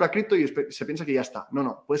gente compra cripto y se piensa que ya está.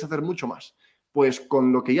 No, puedes hacer mucho más. Pues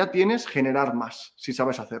con lo que ya tienes, generar más, si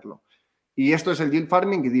sabes hacerlo. Y esto es el yield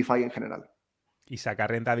farming y DeFi en general. Y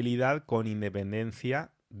sacar rentabilidad con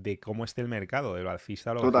independencia de cómo esté el mercado, de lo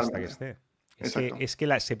alcista o lo bajista que esté. Es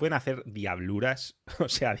que se pueden hacer diabluras, o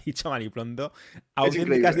sea, dicho mal y pronto,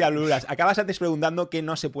 auténticas diabluras. Acabas antes preguntando qué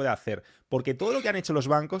no se puede hacer, porque todo lo que han hecho los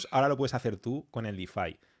bancos ahora lo puedes hacer tú con el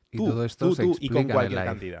DeFi. Y todo esto se y con explica en el cualquier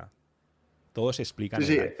live. cantidad. Todo se explica en el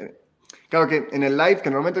Sí. live. Claro que en el live,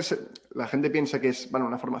 que normalmente la gente piensa que es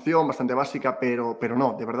una formación bastante básica, pero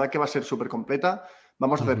no, de verdad que va a ser súper completa.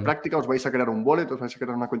 Vamos a hacer práctica, os vais a crear un wallet, os vais a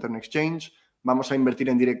crear una cuenta en exchange, vamos a invertir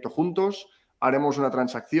en directo juntos, haremos una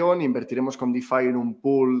transacción, invertiremos con DeFi en un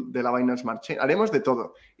pool de la Binance Smart Chain, haremos de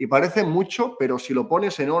todo. Y parece mucho, pero si lo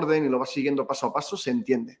pones en orden y lo vas siguiendo paso a paso, se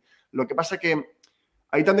entiende. Lo que pasa que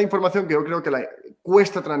hay tanta información que yo creo que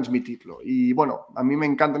cuesta transmitirlo. Y bueno, a mí me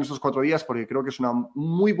encantan estos 4 días porque creo que es un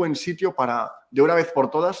muy buen sitio para, de una vez por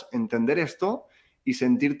todas, entender esto y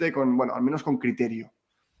sentirte con, al menos con criterio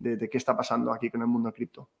de qué está pasando aquí con el mundo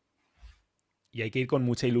cripto. Y hay que ir con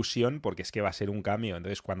mucha ilusión porque es que va a ser un cambio.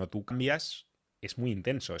 Entonces, cuando tú cambias, es muy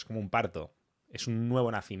intenso, es como un parto, es un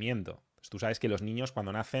nuevo nacimiento. Entonces, tú sabes que los niños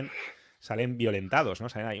cuando nacen salen violentados, ¿no?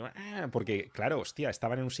 Salen ahí, porque, claro, hostia,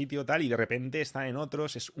 estaban en un sitio tal y de repente están en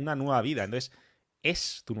otros, es una nueva vida. Entonces,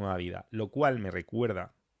 es tu nueva vida, lo cual me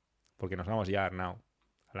recuerda, porque nos vamos ya, Arnau,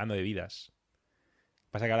 hablando de vidas.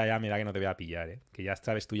 Pasa que ahora ya me da que no te voy a pillar, ¿eh? Que ya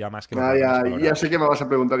sabes tú ya más que ya sé que me vas a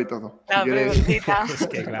preguntar y todo. La preguntita. Es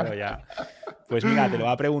que, claro, ya. Pues mira, ¿te lo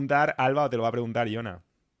va a preguntar Alba o te lo va a preguntar Yona?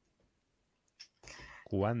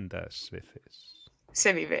 ¿Cuántas veces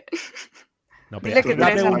se vive? No, pero que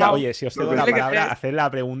la pregunta, no. oye, si os cedo la palabra, haced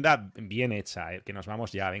la pregunta bien hecha, que nos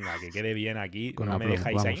vamos ya, venga, que quede bien aquí, Con no me aplomo,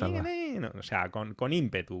 dejáis ahí, vamos, no, o sea, con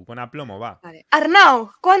ímpetu, con aplomo, va. Vale.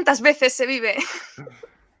 Arnau, ¿cuántas veces se vive?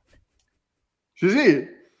 Sí.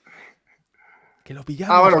 Que lo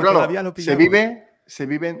pillamos, bueno, que claro, todavía lo pillamos. se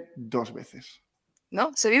viven 2 veces.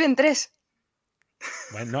 No, se viven 3.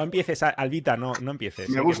 Bueno, no empieces, Albita, no empieces.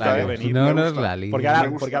 Me gusta, que te veo venir. No, me no es gusta. la línea.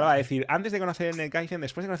 Porque ahora va a decir, antes de conocer el Netcaizen,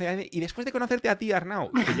 después de conocer a y después de conocerte a ti,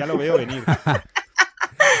 Arnau, que ya lo veo venir.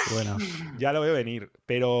 Bueno. Ya lo veo venir.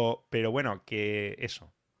 Pero bueno, que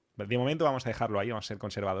eso. De momento vamos a dejarlo ahí, vamos a ser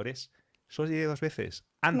conservadores. Solo diré 2 veces.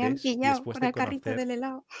 Antes Me han y pillado después con de el carrito conocer del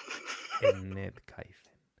helado. el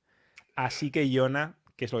Netcaizen. Así que, Yona,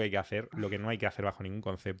 ¿qué es lo que hay que hacer? Lo que no hay que hacer bajo ningún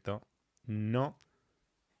concepto. No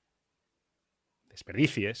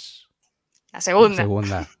desperdicies. La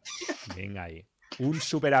segunda. Venga ahí. Un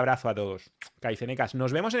súper abrazo a todos. Caicenecas,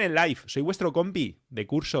 nos vemos en el live. Soy vuestro compi de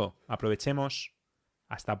curso. Aprovechemos.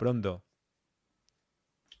 Hasta pronto.